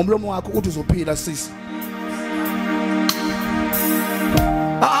amanga ke ngomlomo wakho ukuthi uzophila sisi.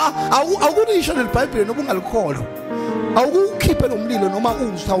 Awukulisho leBhayibheli noba ungalikholwa awukukhiphe lo mlilo noma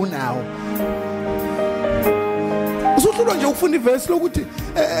uzwa unawo usuhlulwa nje ukufunda ivesi lokuthi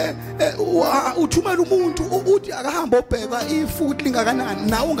uthumela umuntu uthi akahamba obheka ifuthi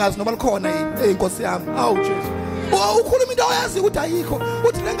lingakanani na ungazi noba likhona inkosi yami awu Jesu ukhuluma into oyazi ukuthi ayikho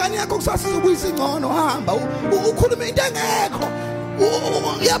uthi lengane yakho kusasa izobuyisa ingcono hamba ukhuluma into engekho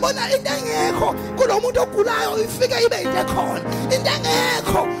uyabona into engekho kulomuntu ogulayo ifike ibe into ekhona. Into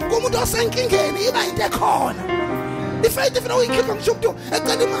engekho kumuntu osenkingeni iba into ekhona. Ifaith ifuna uyikhipha ngisho umuntu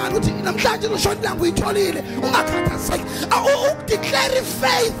ecela imali uthi namhlanje loshona langu uyitholile ungakhathazeki. Declare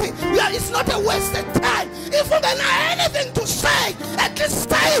faith. It's not a wasted time. If you don't have anything to say, at least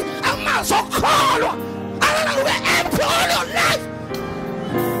say amazokholwa. I don't know, empty all your life.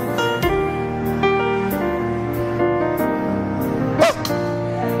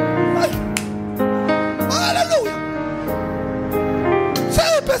 Hallelujah.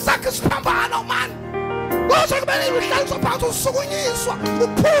 Say besakhe siphambano man. Kose kubeleni uhlaliswa phansi usukunyiswa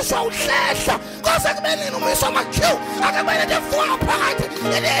uphuswa uhlehla kose kubeleni umiswa amakhiwu akubele defuna phakathi.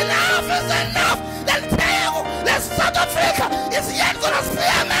 Enough is enough. Then tell let's South Africa is yet gonna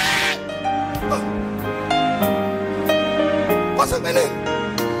see a man. Kose kubeleni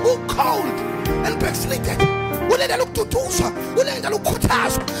cold and backslided. Ulenda lokududuza ulenda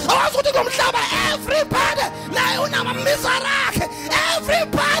lokukhuthazwa awazi ukuthi ngomhlaba everybody naye unama miserakhe.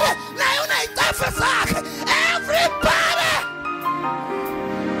 Everybody naye unayitafe zakhe. Everybody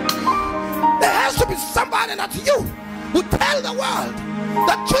there has to be somebody that you who tell the world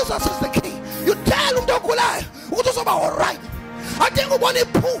that Jesus is the key. You tell umuntu ogulayo ukuthi uzoba all right. I think ubona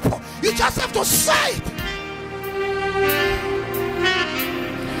iphupho, you just have to say it.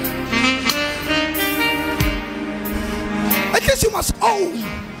 At least you must own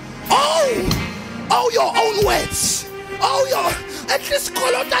your own words. At least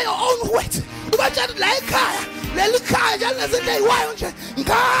call out your own words. Ubajani la ekhaya, leli khaya njalo nezinto eziwayo nje,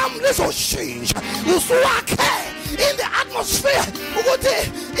 ngam lizoshintsha. Usuwakhe in the atmosphere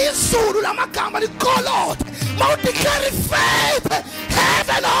ukuthi izulu lamagama likolode. Multi-declare faith.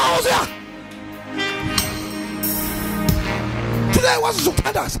 Heaven knows ya. Today was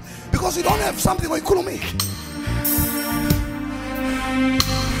Zukandas because you don't have something or economic.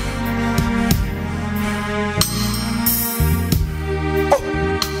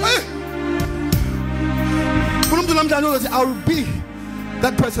 I will be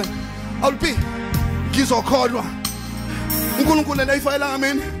that person. I will be. Gizo kodwa. Unkulunkulu nayifayela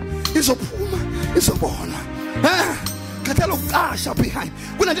amen. Izophuma, izobona. Kathalo kasha behind.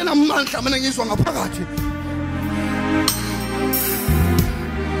 Kuna nje namandla mina ngizwa ngaphakathi.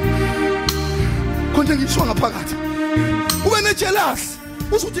 Konke ngizwa ngaphakathi. Ube ne jealous.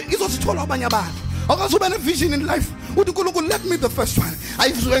 Usuthi izosithola abanye abantu. Akazuba ne vision in life. Uthi uNkulunkulu let me the first one.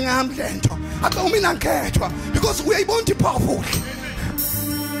 Ayizwe ngami lento. Aba mina ngikhethwa because we are born to powerful.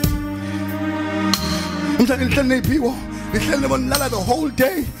 Umhlanje ngihlale nephiwo, ngihlale bonilala the whole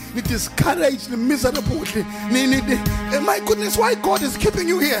day, ni discouraged, ni miserable. My goodness, why God is keeping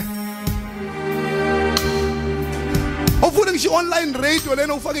you here? Ufuna ngisho online radio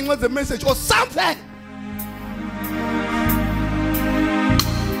lena ufake incwadi message or something.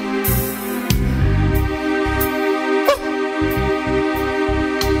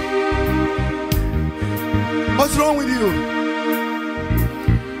 What's wrong with you?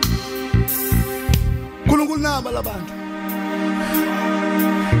 Kulungulu naba labantu.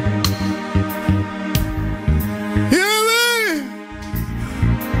 Hear me?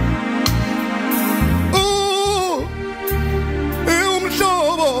 Oh,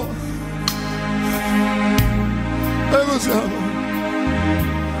 umhlobo. Ekusama.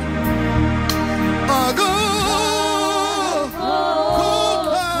 Ago.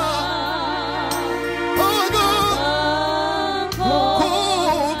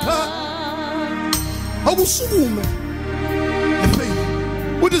 Usukume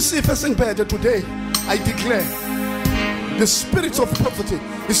faith. Would you see first better today? I declare the spirits of poverty,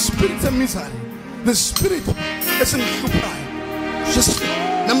 the spirit of misery, the spirit of just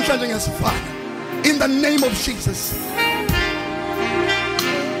namhlanje as Father in the name of Jesus.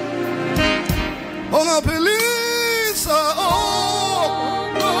 Oh, please,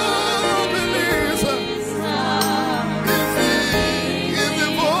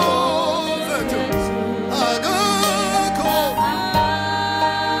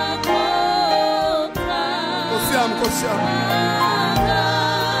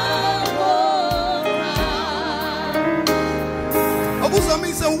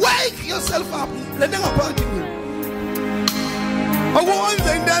 wake yourself up. Let them apart you. I want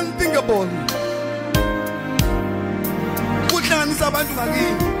them to think about it. Put down this abantu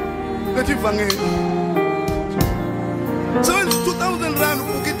again. Let you forget. So it's 2,000 rand.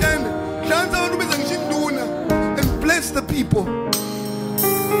 And bless the people.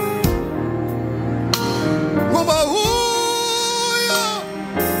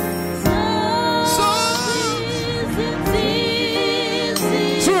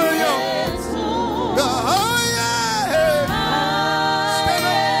 Stand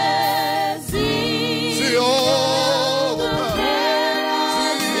up.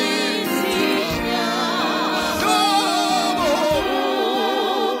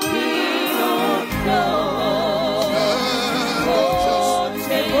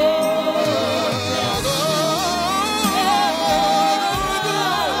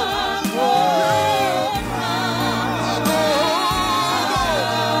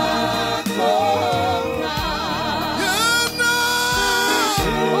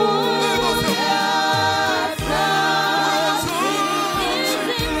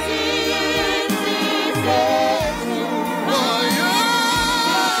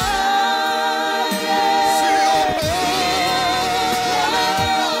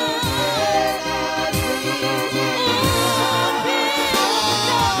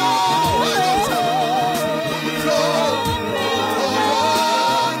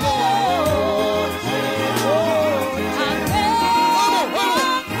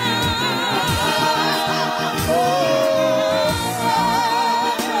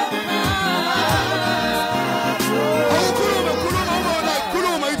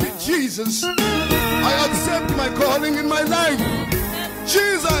 doing in my life.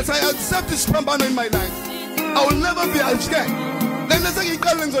 Jesus, I accept this phambano in my life. I will never be scared. Then the second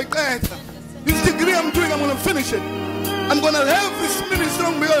this degree I'm doing, I'm going to finish it. I'm going to have this ministry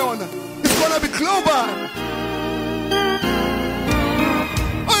on beyond. It's going to be global.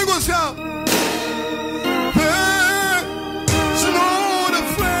 I go shout. There's no other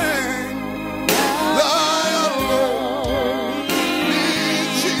friend like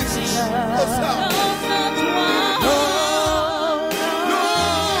Jesus. What's up?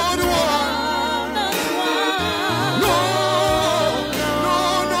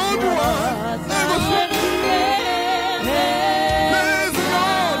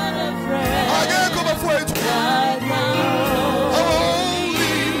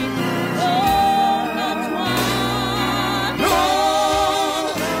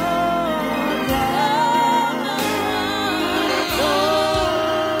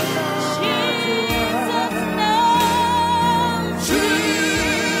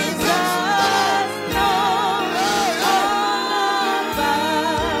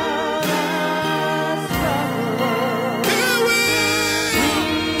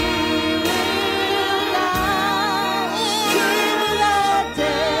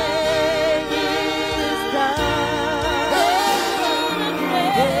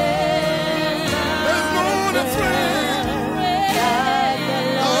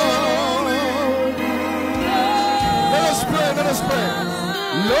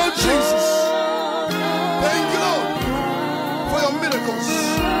 Lord Jesus, thank you, Lord, for your miracles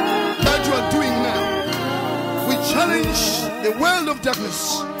that you are doing now. We challenge the world of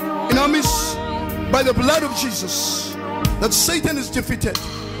darkness in our midst by the blood of Jesus, that Satan is defeated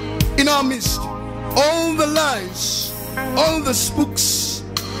in our midst. All the lies, all the spooks,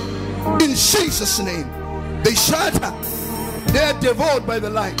 in Jesus' name, they shatter. They are devoured by the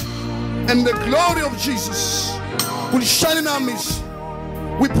light, and the glory of Jesus will shine in our midst.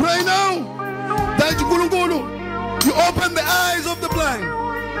 We pray now that you open the eyes of the blind,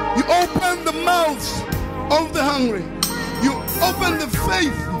 you open the mouths of the hungry, you open the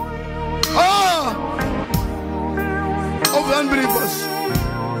faith of the unbelievers.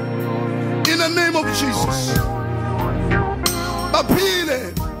 In the name of Jesus, appeal.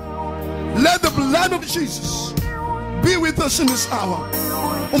 Let the blood of Jesus be with us in this hour.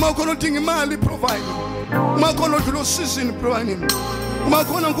 Provide.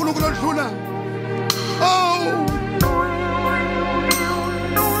 Oh,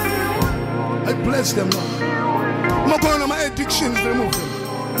 I bless them, Lord. My addictions, remove them.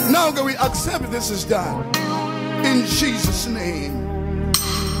 Now can we accept this is done in Jesus' name.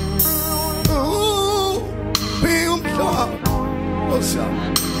 Oh, be oh,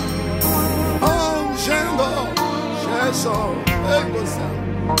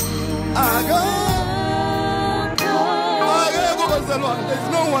 there's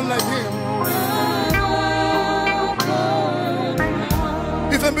no one like him.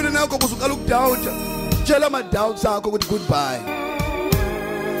 If I'm being now look down, tell my doubts are goodbye.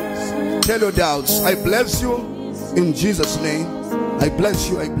 Tell your doubts. I bless you in Jesus' name. I bless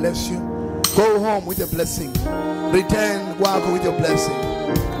you. I bless you. Go home with a blessing. Return walk with your blessing.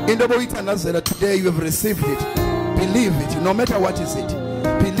 In the NAZARETH, today you have received it. Believe it, no matter what is it.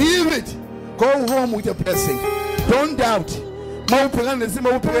 Believe it. Go home with a blessing. Don't doubt.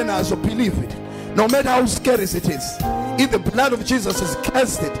 So believe it. No matter how scary it is. If the blood of Jesus is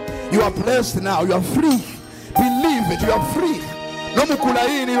cast it, you are blessed now. You are free. Believe it. You are free. No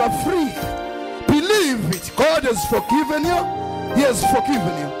mukulaini, you are free. Believe it. God has forgiven you. He has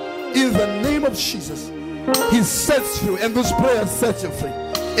forgiven you. In the name of Jesus, He sets you, and this prayer sets you free,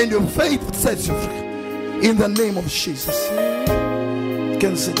 and your faith sets you free. In the name of Jesus, you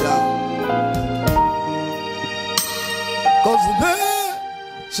can sit down. Because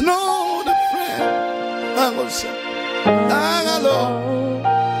there's no other friend. I'm going to say, I'm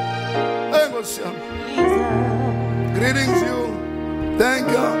going to say, greetings you. Thank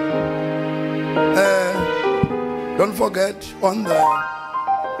you. Don't forget on the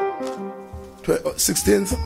 16th